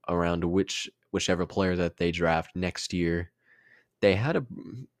around whichever player that they draft next year.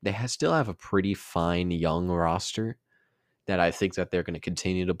 Still have a pretty fine young roster that I think that they're going to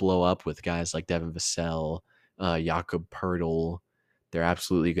continue to blow up with guys like Devin Vassell, Jakob Pertl. They're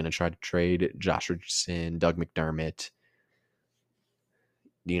absolutely going to try to trade Josh Richardson, Doug McDermott.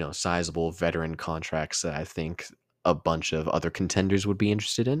 Sizable veteran contracts that I think a bunch of other contenders would be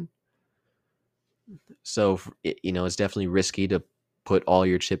interested in. So, it's definitely risky to put all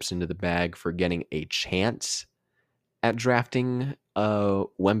your chips into the bag for getting a chance at drafting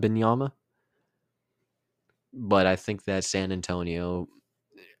Wembanyama. But I think that San Antonio,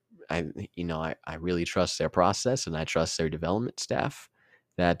 I really trust their process, and I trust their development staff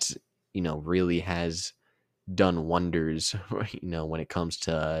that, really has done wonders, when it comes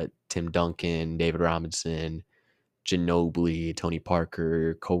to Tim Duncan, David Robinson, Ginobili, Tony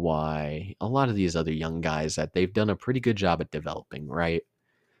Parker, Kawhi, a lot of these other young guys that they've done a pretty good job at developing, right?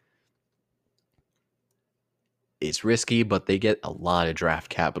 It's risky, but they get a lot of draft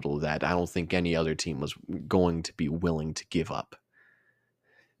capital that I don't think any other team was going to be willing to give up.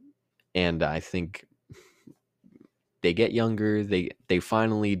 And I think they get younger, they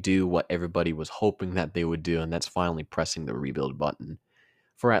finally do what everybody was hoping that they would do, and that's finally pressing the rebuild button.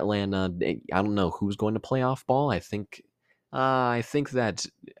 For Atlanta, I don't know who's going to play off ball. I think that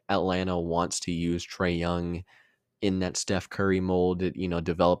Atlanta wants to use Trae Young in that Steph Curry mold,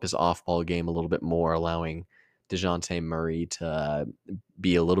 develop his off ball game a little bit more, allowing DeJounte Murray to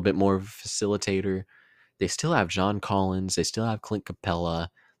be a little bit more of a facilitator. They still have John Collins. They still have Clint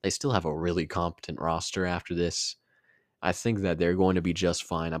Capella. They still have a really competent roster after this. I think that they're going to be just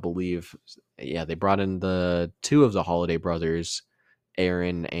fine. I believe, they brought in the two of the Holiday brothers,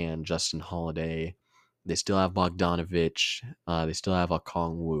 Aaron and Justin Holiday. They still have Bogdanovich. They still have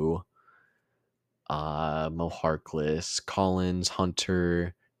Okongwu, Mo Harkless, Collins,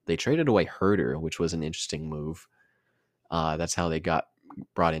 Hunter. They traded away Herter, which was an interesting move. That's how they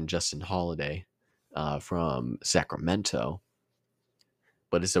brought in Justin Holiday from Sacramento.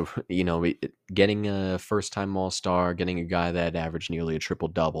 But it's getting a first-time All-Star, getting a guy that averaged nearly a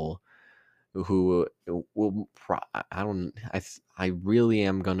triple-double, who will I really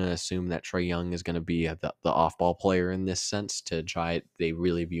am gonna assume that Trae Young is gonna be the off-ball player in this sense to try it. They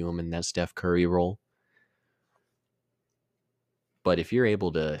really view him in that Steph Curry role. But if you're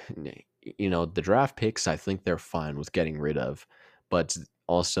able to, the draft picks, I think they're fine with getting rid of, but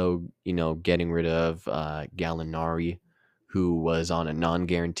also, getting rid of Gallinari, who was on a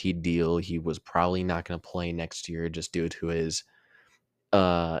non-guaranteed deal. He was probably not going to play next year just due to his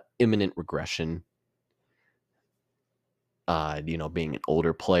imminent regression. Being an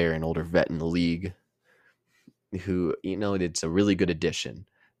older player, an older vet in the league, who, it's a really good addition.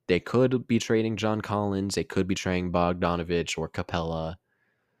 They could be trading John Collins. They could be trading Bogdanovich or Capella.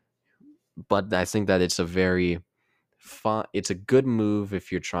 But I think that it's a very fun, it's a good move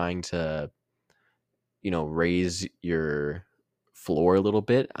if you're trying to, raise your floor a little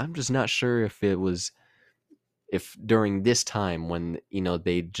bit. I'm just not sure if during this time when,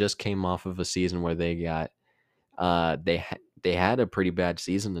 they just came off of a season where they got, they had a pretty bad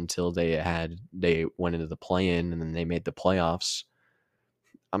season until they went into the play-in and then they made the playoffs.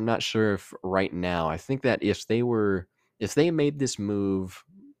 I'm not sure if right now, I think that if they made this move,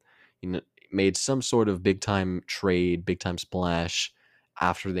 made some sort of big time trade, big time splash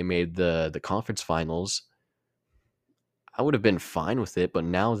after they made the conference finals, I would have been fine with it. But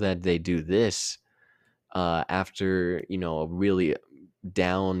now that they do this, after a really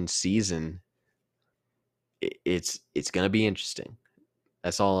down season, it's gonna be interesting.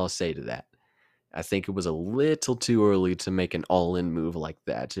 That's all I'll say to that. I think it was a little too early to make an all-in move like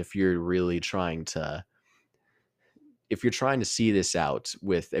that. If you're trying to see this out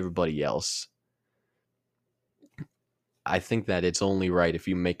with everybody else, I think that it's only right if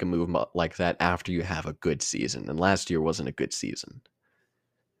you make a move like that after you have a good season. And last year wasn't a good season.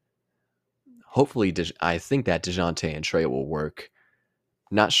 Hopefully, I think that DeJounte and Trey will work.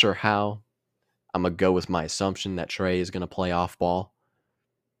 Not sure how. I'm going to go with my assumption that Trey is going to play off ball.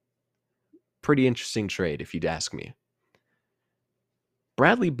 Pretty interesting trade, if you'd ask me.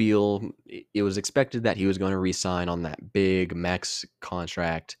 Bradley Beal, it was expected that he was going to re-sign on that big max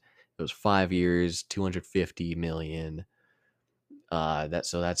contract. It was 5 years, $250 million.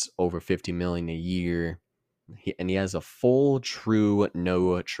 That's over $50 million a year. He has a full, true,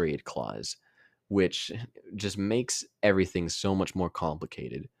 no trade clause, which just makes everything so much more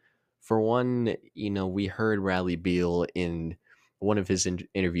complicated. For one, we heard Bradley Beal in one of his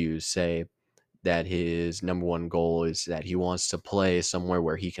interviews say that his number one goal is that he wants to play somewhere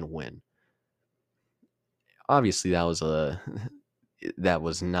where he can win. Obviously, that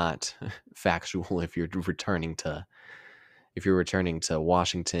was not factual if you're returning to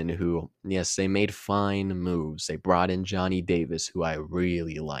Washington, who, yes, they made fine moves. They brought in Johnny Davis, who I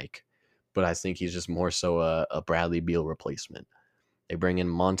really like, but I think he's just more so a Bradley Beal replacement. They bring in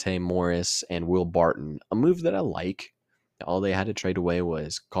Monte Morris and Will Barton, a move that I like. All they had to trade away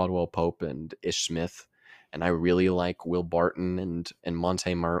was Caldwell Pope and Ish Smith, and I really like Will Barton and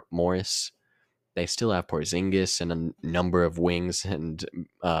Monte Morris. They still have Porzingis and a number of wings and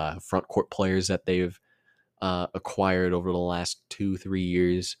front court players that they've acquired over the last 2-3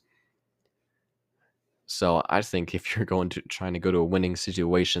 years. So I think if you're trying to go to a winning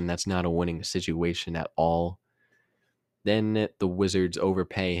situation, that's not a winning situation at all. Then the Wizards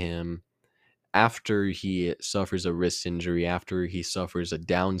overpay him after he suffers a wrist injury, after he suffers a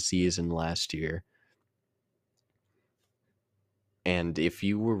down season last year. And if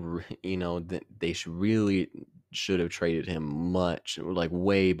you were, they should have traded him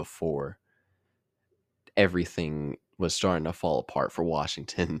way before everything was starting to fall apart for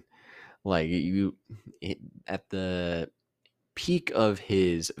Washington. At the peak of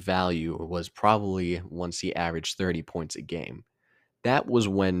his value was probably once he averaged 30 points a game. That was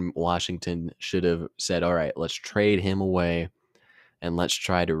when Washington should have said, all right, let's trade him away and let's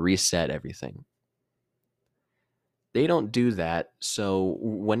try to reset everything. They don't do that. So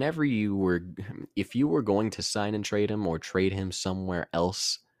if you were going to sign and trade him or trade him somewhere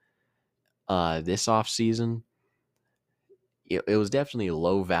else this offseason, it was definitely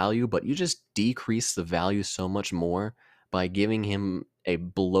low value, but you just decrease the value so much more by giving him a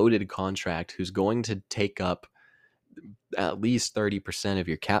bloated contract who's going to take up at least 30% of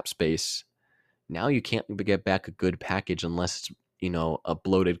your cap space. Now you can't get back a good package unless it's, a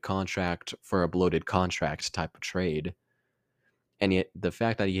bloated contract for a bloated contract type of trade. And yet the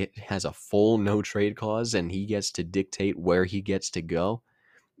fact that he has a full no trade clause and he gets to dictate where he gets to go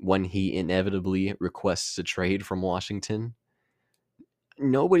when he inevitably requests a trade from Washington,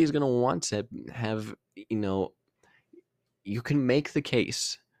 nobody's going to want to have, you can make the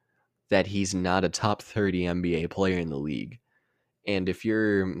case that he's not a top 30 NBA player in the league. And if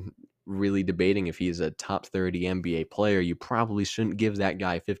you're really debating if he's a top 30 NBA player, you probably shouldn't give that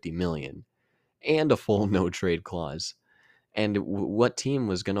guy $50 million and a full no trade clause. And what team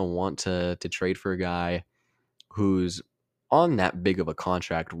was going to want to trade for a guy who's on that big of a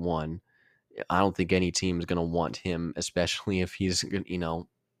contract? One, I don't think any team is going to want him, especially if he's,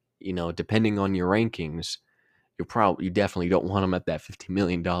 depending on your rankings, you definitely don't want him at that $50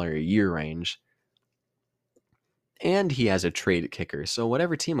 million a year range. And he has a trade kicker, so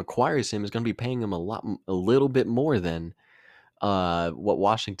whatever team acquires him is going to be paying him a little bit more than what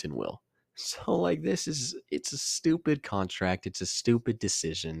Washington will. So it's a stupid contract. It's a stupid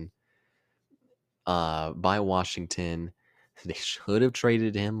decision by Washington. They should have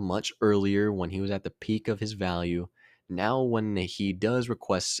traded him much earlier when he was at the peak of his value. Now when he does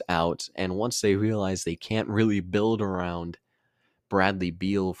requests out, and once they realize they can't really build around Bradley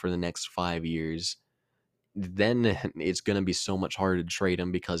Beal for the next 5 years, then it's going to be so much harder to trade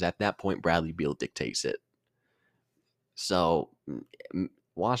him because at that point, Bradley Beal dictates it. So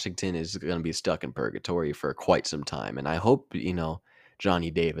Washington is going to be stuck in purgatory for quite some time. And I hope,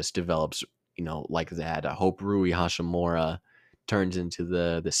 Johnny Davis develops, like that. I hope Rui Hashimura turns into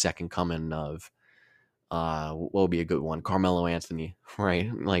the second coming of, what will be a good one? Carmelo Anthony, right?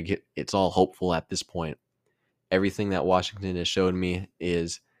 It's all hopeful at this point. Everything that Washington has showed me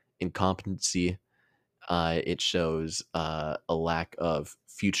is incompetency. It shows a lack of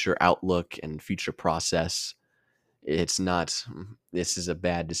future outlook and future process. It's not, this is a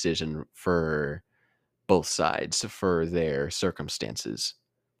bad decision for both sides for their circumstances.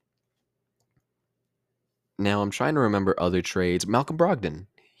 Now I'm trying to remember other trades. Malcolm Brogdon,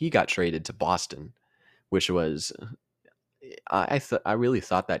 he got traded to Boston, which was I really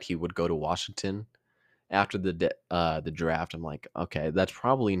thought that he would go to Washington after the draft. I'm like, okay, that's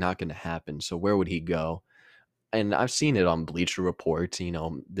probably not going to happen. So where would he go? And I've seen it on Bleacher Report.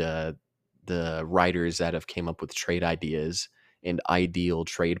 The writers that have came up with trade ideas and ideal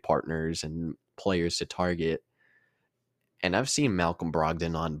trade partners and players to target. And I've seen Malcolm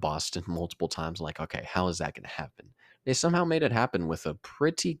Brogdon on Boston multiple times. Like, okay, how is that going to happen? They somehow made it happen with a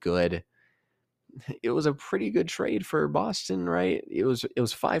pretty good. It was a pretty good trade for Boston, right? It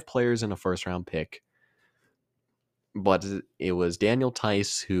was 5 players in a first round pick, but it was Daniel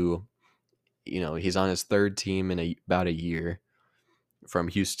Tice, who, he's on his third team in about a year, from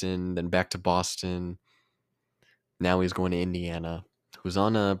Houston, then back to Boston. Now he's going to Indiana, who's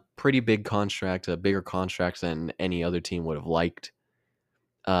on a pretty big contract, a bigger contract than any other team would have liked.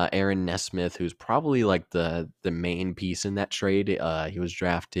 Aaron Nesmith, who's probably like the main piece in that trade. He was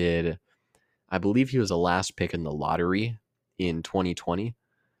drafted, I believe he was the last pick in the lottery in 2020.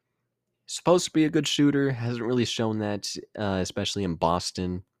 Supposed to be a good shooter, hasn't really shown that, especially in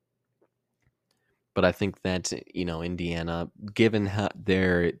Boston. But I think that, Indiana, given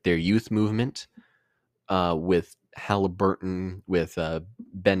their youth movement, with Halliburton, with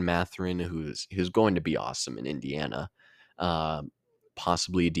Ben Mathurin, who's going to be awesome in Indiana, uh,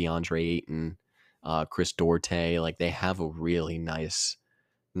 possibly DeAndre Ayton, Chris Duarte, like they have a really nice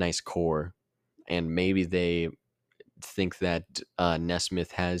core, and maybe they think that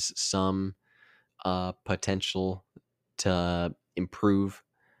Nesmith has some potential to improve.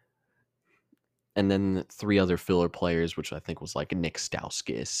 And then 3 other filler players, which I think was like Nick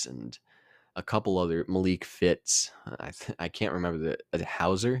Stauskas and a couple other Malik Fitz. I can't remember the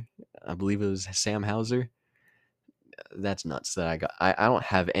Hauser. I believe it was Sam Hauser. That's nuts that I got. I don't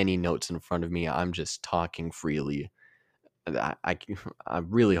have any notes in front of me. I'm just talking freely. I I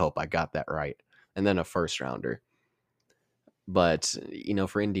really hope I got that right. And then a first rounder. But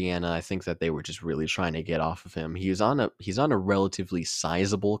for Indiana, I think that they were just really trying to get off of him. He's on a relatively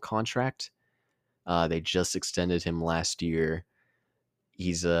sizable contract. They just extended him last year.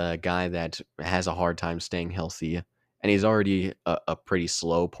 He's a guy that has a hard time staying healthy, and he's already a pretty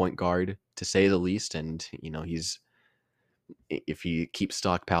slow point guard, to say the least. And if he keeps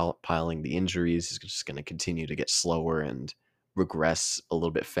stockpiling the injuries, he's just going to continue to get slower and regress a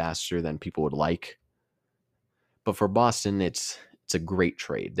little bit faster than people would like. But for Boston, it's a great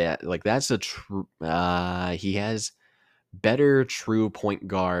trade. That's a true. He has better true point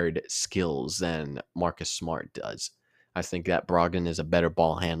guard skills than Marcus Smart does. I think that Brogdon is a better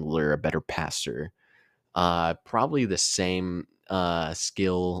ball handler, a better passer. Probably the same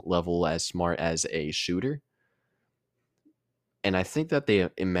skill level as Smart as a shooter. And I think that they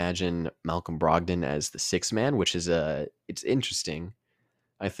imagine Malcolm Brogdon as the sixth man, which is it's interesting.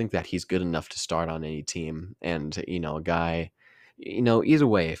 I think that he's good enough to start on any team. And, a guy, either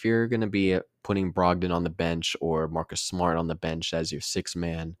way, if you're going to be putting Brogdon on the bench or Marcus Smart on the bench as your sixth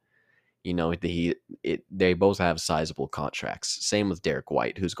man, they both have sizable contracts. Same with Derek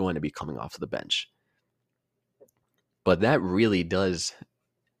White, who's going to be coming off the bench. But that really does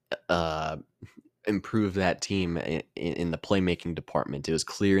improve that team in the playmaking department. It was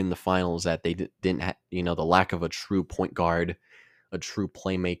clear in the finals that they didn't have, the lack of a true point guard, a true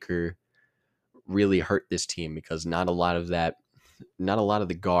playmaker really hurt this team, because not a lot of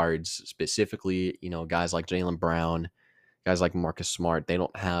the guards, specifically, guys like Jaylen Brown, guys like Marcus Smart, they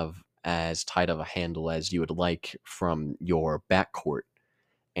don't have as tight of a handle as you would like from your backcourt.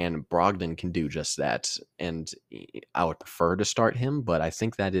 And Brogdon can do just that. And I would prefer to start him, but I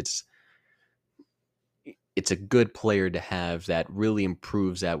think that it's a good player to have that really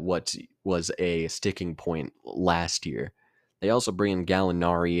improves at what was a sticking point last year. They also bring in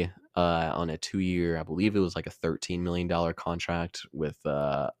Gallinari on a 2-year, I believe it was like a $13 million contract with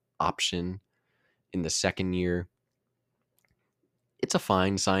option in the second year. It's a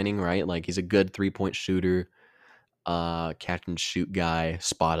fine signing, right? Like, he's a good 3-point shooter, catch and shoot guy,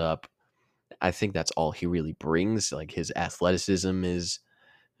 spot up. I think that's all he really brings. Like, his athleticism is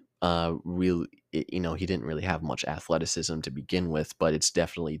really, he didn't really have much athleticism to begin with, but it's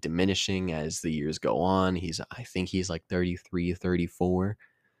definitely diminishing as the years go on. I think he's like 33, 34.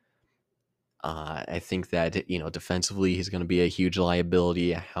 I think that, defensively, he's going to be a huge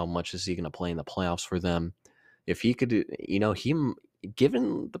liability. How much is he going to play in the playoffs for them? If he could,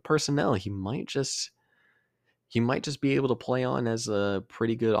 given the personnel, he might just he might just be able to play on as a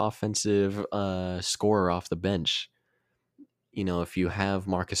pretty good offensive scorer off the bench. If you have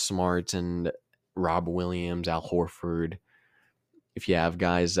Marcus Smart and Rob Williams, Al Horford, if you have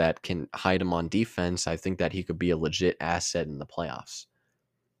guys that can hide him on defense, I think that he could be a legit asset in the playoffs.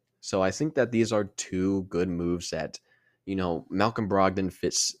 So I think that these are two good moves that, Malcolm Brogdon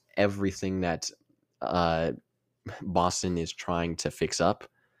fits everything that uh, Boston is trying to fix up.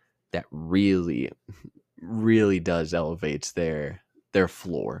 That really, really does elevates their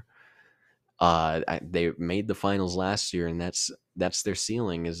floor. They made the finals last year, and that's their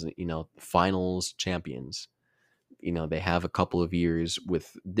ceiling is finals champions. They have a couple of years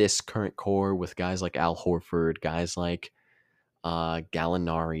with this current core with guys like Al Horford, guys like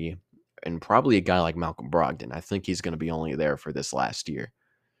Gallinari, and probably a guy like Malcolm Brogdon. I think he's going to be only there for this last year.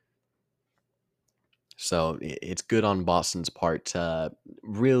 So it's good on Boston's part to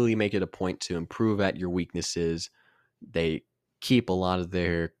really make it a point to improve at your weaknesses. They keep a lot of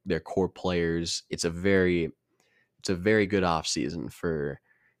their core players. It's a very good offseason for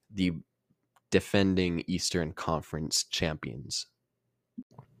the defending Eastern Conference champions.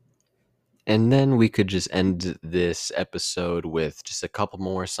 And then we could just end this episode with just a couple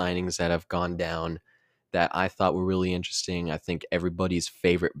more signings that have gone down that I thought were really interesting. I think everybody's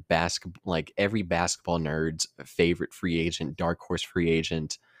favorite like every basketball nerd's favorite free agent, dark horse free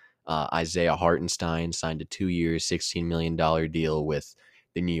agent, Isaiah Hartenstein signed a 2-year, $16 million deal with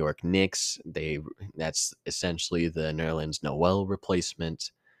the New York Knicks. That's essentially the Nerlens Noel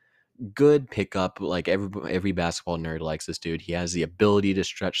replacement. Good pickup. Like every basketball nerd likes this dude. He has the ability to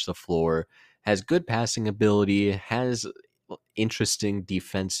stretch the floor, has good passing ability, has interesting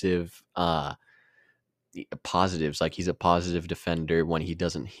defensive positives. Like he's a positive defender when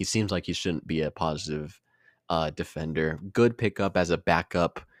he seems like he shouldn't be a positive defender. Good pickup as a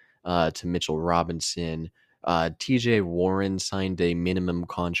backup to Mitchell Robinson. TJ Warren signed a minimum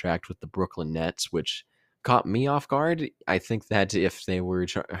contract with the Brooklyn Nets, which caught me off guard. I think that if they were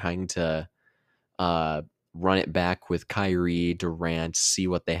trying to uh, run it back with Kyrie, Durant, see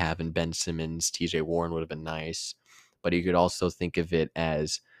what they have in Ben Simmons, TJ Warren would have been nice. But you could also think of it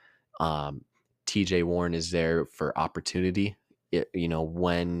as um, TJ Warren is there for opportunity.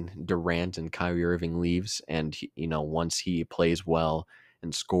 When Durant and Kyrie Irving leaves, and once he plays well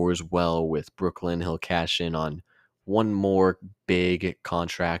and scores well with Brooklyn, he'll cash in on one more big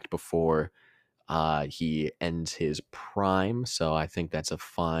contract before he ends his prime. So I think that's a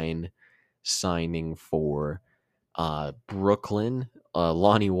fine signing for Brooklyn.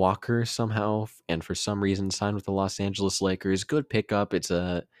 Lonnie Walker somehow and for some reason signed with the Los Angeles Lakers. Good pickup. It's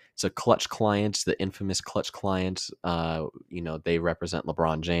a clutch client, the infamous clutch client. They represent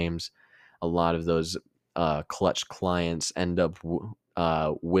LeBron James. A lot of those clutch clients end up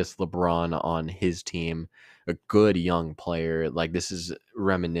with LeBron on his team. A good young player. Like this is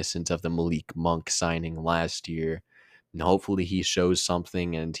reminiscent of the Malik Monk signing last year. And hopefully he shows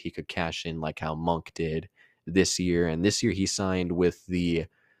something and he could cash in like how Monk did this year. And this year he signed with the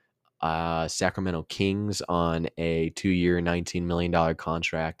Sacramento Kings on a 2-year, $19 million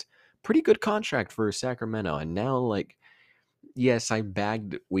contract. Pretty good contract for Sacramento. And now, like, yes,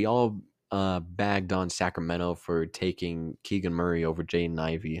 we all bagged on Sacramento for taking Keegan Murray over Jaden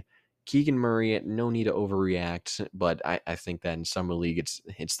Ivey. Keegan Murray, no need to overreact, but I think that in Summer League,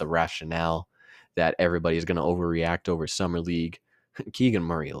 it's the rationale that everybody's going to overreact over Summer League. Keegan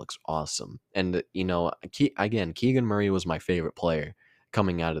Murray looks awesome. And, again, Keegan Murray was my favorite player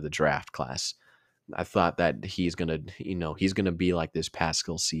coming out of the draft class. I thought that he's going to be like this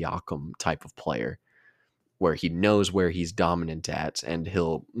Pascal Siakam type of player where he knows where he's dominant at and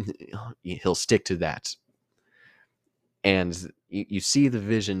he'll stick to that. And you see the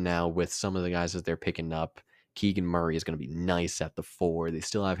vision now with some of the guys that they're picking up. Keegan Murray is going to be nice at the 4. They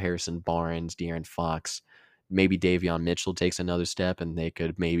still have Harrison Barnes, De'Aaron Fox. Maybe Davion Mitchell takes another step and they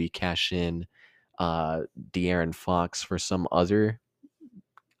could maybe cash in De'Aaron Fox for some other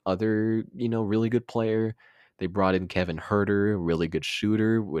really good player. They brought in Kevin Huerter, a really good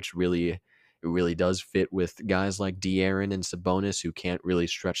shooter, which it really does fit with guys like De'Aaron and Sabonis who can't really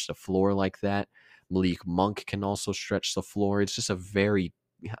stretch the floor like that. Malik Monk can also stretch the floor. This is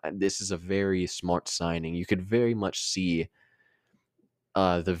a very smart signing. You could very much see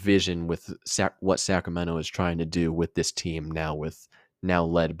the vision with what Sacramento is trying to do with this team now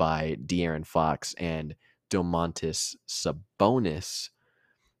led by De'Aaron Fox and Domantas Sabonis.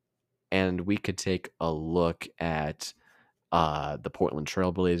 And we could take a look at the Portland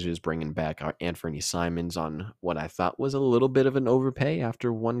Trailblazers bringing back our Anthony Simons on what I thought was a little bit of an overpay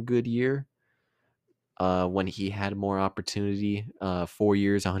after one good year. when he had more opportunity. 4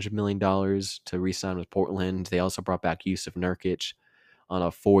 years, $100 million to re-sign with Portland. They also brought back Yusuf Nurkic on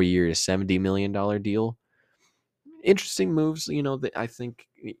a 4 year, $70 million deal. Interesting moves, that I think,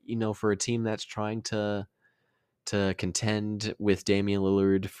 for a team that's trying to contend with Damian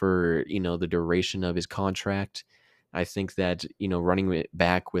Lillard for, the duration of his contract. I think that, running it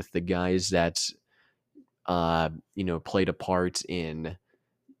back with the guys that played a part in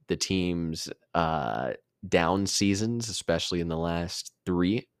the team's down seasons, especially in the last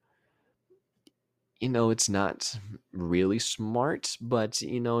three. It's not really smart, but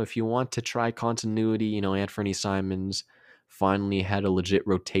if you want to try continuity, Anthony Simons finally had a legit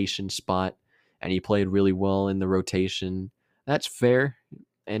rotation spot, and he played really well in the rotation. That's fair.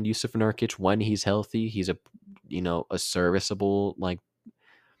 And Yusuf Nurkic, when he's healthy, he's a serviceable,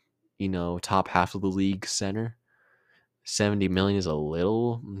 top half of the league center. 70 million is a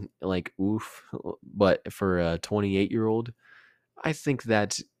little oof, but for a 28-year-old, I think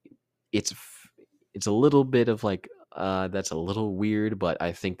that it's it's a little bit of that's a little weird, but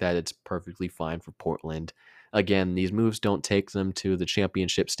I think that it's perfectly fine for Portland. Again, these moves don't take them to the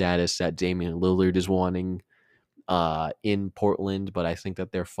championship status that Damian Lillard is wanting in Portland, but I think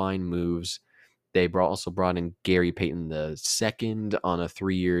that they're fine moves. They also brought in Gary Payton the second on a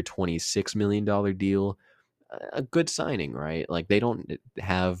 3 year, $26 million deal. A good signing, right? Like, they don't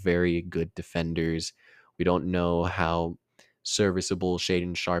have very good defenders. We don't know how serviceable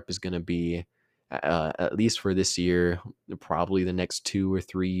Shaden Sharp is going to be, at least for this year, probably the next 2 or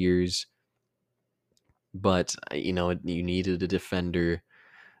 3 years. But, you needed a defender,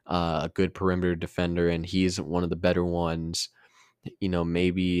 a good perimeter defender, and he's one of the better ones.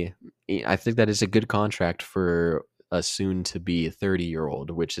 Maybe I think that is a good contract for a soon to be 30-year-old,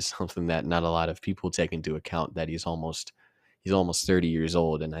 which is something that not a lot of people take into account, that he's almost 30 years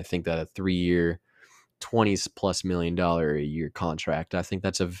old. And I think that a 3 year, $20+ million a year contract, I think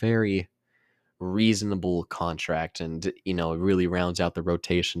that's a very reasonable contract. And, it really rounds out the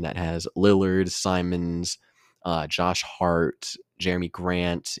rotation that has Lillard, Simons, Josh Hart, Jeremy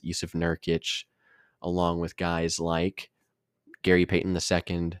Grant, Yusuf Nurkic, along with guys like Gary Payton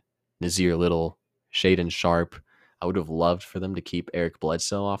II, Nazir Little, Shaden Sharp. I would have loved for them to keep Eric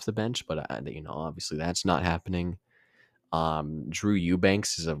Bledsoe off the bench, but obviously that's not happening. Drew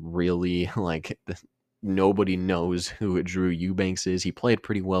Eubanks is a really nobody knows who Drew Eubanks is. He played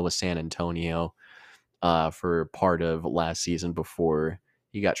pretty well with San Antonio for part of last season before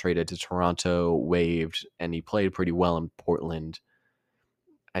he got traded to Toronto, waived, and he played pretty well in Portland.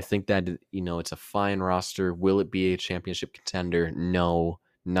 I think that, it's a fine roster. Will it be a championship contender? No,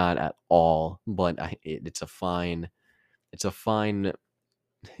 not at all. But it's a fine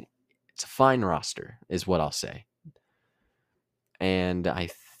roster, is what I'll say. And I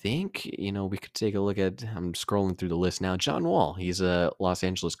think, we could take a look at, I'm scrolling through the list now. John Wall, he's a Los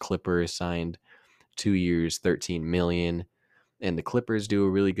Angeles Clipper, signed 2 years, $13 million. And the Clippers do a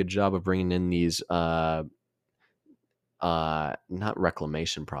really good job of bringing in these not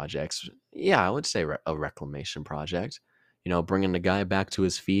reclamation projects. Yeah, I would say a reclamation project. Bringing the guy back to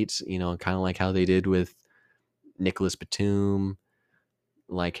his feet, kind of like how they did with Nicholas Batum,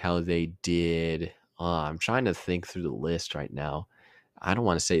 like how they did. I'm trying to think through the list right now. I don't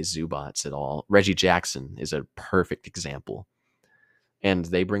want to say Zubats at all. Reggie Jackson is a perfect example. And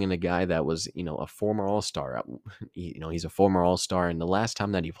they bring in a guy that was, a former All-Star. He's a former All-Star, and the last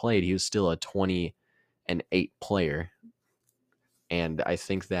time that he played, he was still a 20-8 player. And I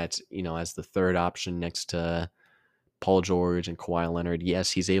think that, as the third option next to Paul George and Kawhi Leonard, yes,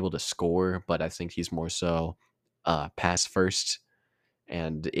 he's able to score, but I think he's more so pass first.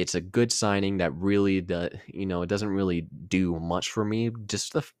 And it's a good signing that really, it doesn't really do much for me,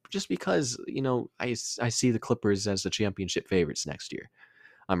 just because, I see the Clippers as the championship favorites next year.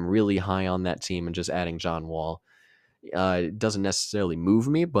 I'm really high on that team, and just adding John Wall, it doesn't necessarily move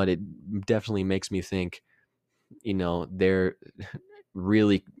me, but it definitely makes me think, they're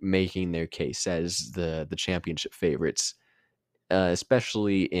really making their case as the championship favorites,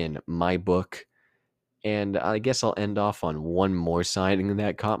 especially in my book. And I guess I'll end off on one more signing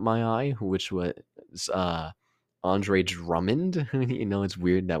that caught my eye, which was Andre Drummond. It's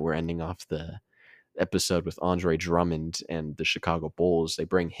weird that we're ending off the episode with Andre Drummond and the Chicago Bulls. They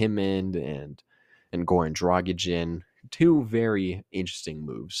bring him in and Goran Dragic in. Two very interesting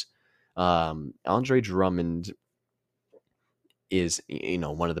moves. Andre Drummond is,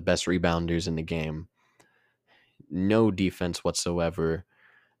 one of the best rebounders in the game. No defense whatsoever,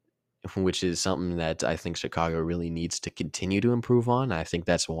 which is something that I think Chicago really needs to continue to improve on. I think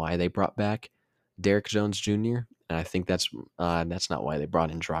that's why they brought back Derrick Jones Jr. And I think that's not why they brought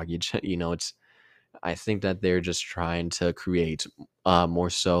in Dragic. I think that they're just trying to create more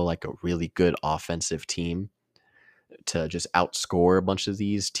so like a really good offensive team to just outscore a bunch of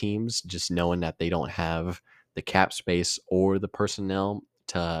these teams, just knowing that they don't have the cap space or the personnel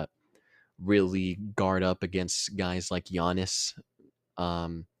to really guard up against guys like Giannis,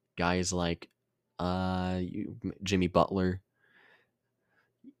 um, guys like Jimmy Butler.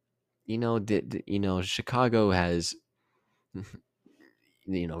 Chicago has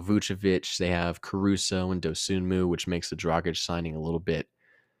Vucevic. They have Caruso and Dosunmu, which makes the Dragic signing a little bit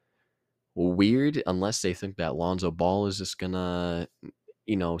weird unless they think that Lonzo Ball is just gonna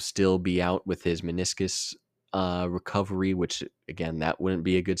still be out with his meniscus recovery, which again, that wouldn't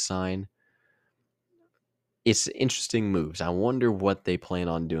be a good sign. It's interesting moves. I wonder what they plan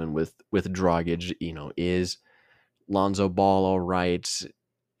on doing with Dragic. Is Lonzo Ball all right?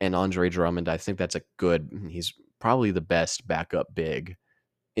 And Andre Drummond, I think that's he's probably the best backup big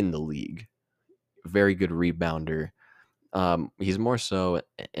in the league. Very good rebounder. He's more so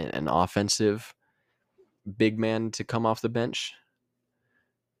an offensive big man to come off the bench.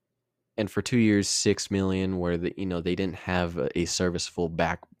 And for 2 years, 6 million, where they didn't have a serviceable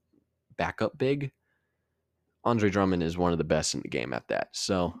backup big. Andre Drummond is one of the best in the game at that.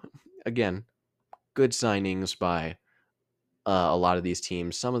 So again, good signings by a lot of these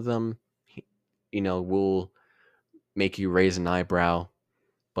teams. Some of them, will make you raise an eyebrow.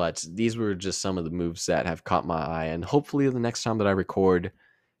 But these were just some of the moves that have caught my eye. And hopefully the next time that I record,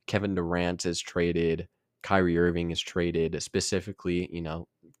 Kevin Durant is traded, Kyrie Irving is traded, specifically,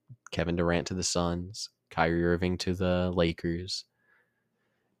 Kevin Durant to the Suns, Kyrie Irving to the Lakers.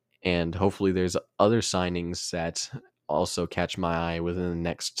 And hopefully there's other signings that also catch my eye within the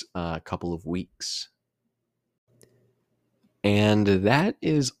next couple of weeks. And that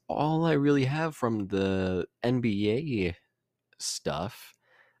is all I really have from the NBA stuff.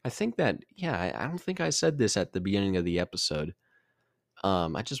 I think that, yeah, I don't think I said this at the beginning of the episode.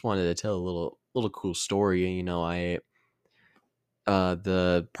 I just wanted to tell a little cool story. The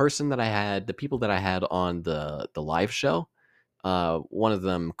people that I had on the live show, one of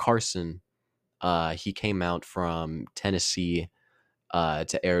them, Carson, he came out from Tennessee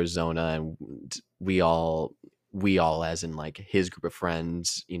to Arizona, and we all as in like his group of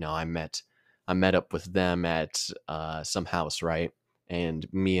friends, I met up with them at some house, right? And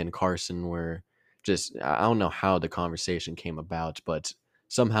me and Carson were just, I don't know how the conversation came about, but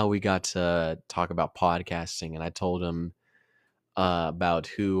somehow we got to talk about podcasting, and I told him about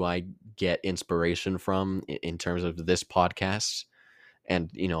who I get inspiration from in terms of this podcast. And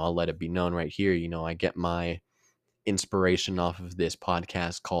I'll let it be known right here, I get my inspiration off of this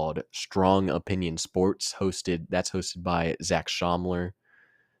podcast called Strong Opinion Sports, hosted by Zach Schaumler.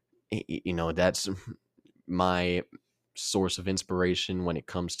 That's my source of inspiration when it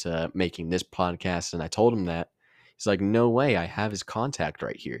comes to making this podcast. And I told him that. He's like, no way, I have his contact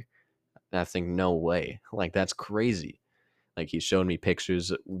right here. And I think, no way, like, that's crazy. Like, he showed me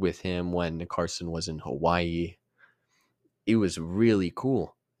pictures with him when Carson was in Hawaii. It was really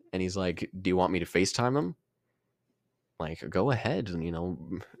cool. And he's like, do you want me to FaceTime him? Like, go ahead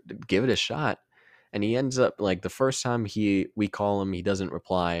and give it a shot. And he ends up, like, the first time we call him, he doesn't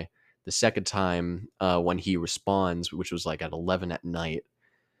reply. The second time, when he responds, which was like at 11 at night,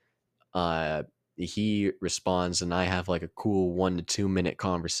 he responds, and I have like a cool 1 to 2 minute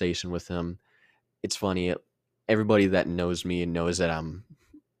conversation with him. It's funny. Everybody that knows me knows that I'm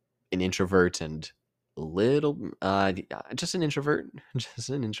an introvert and a little just an introvert. Just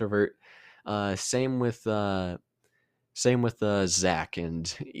an introvert. Same with Zach, and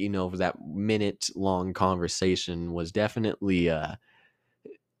that minute long conversation was definitely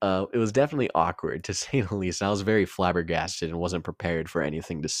it was definitely awkward, to say the least. I was very flabbergasted and wasn't prepared for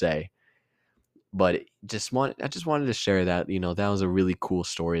anything to say. But I just wanted to share that. That was a really cool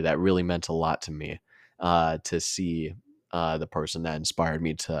story that really meant a lot to me, to see the person that inspired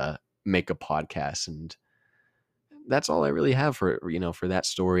me to make a podcast. And that's all I really have for that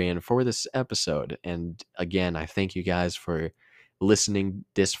story and for this episode. And again, I thank you guys for listening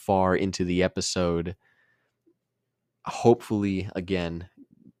this far into the episode. Hopefully, again,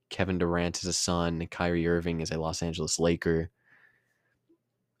 Kevin Durant is a Sun, Kyrie Irving is a Los Angeles Laker.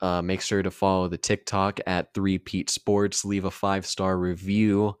 Make sure to follow the TikTok at Three-Peat Sports. Leave a 5-star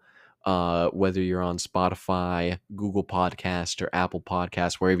review, whether you're on Spotify, Google Podcast, or Apple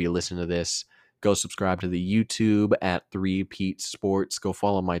Podcast, wherever you listen to this. Go subscribe to the YouTube at Three-Peat Sports. Go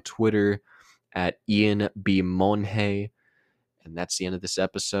follow my Twitter at Ian B. Monhe. And that's the end of this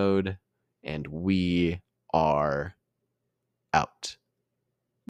episode. And we are out.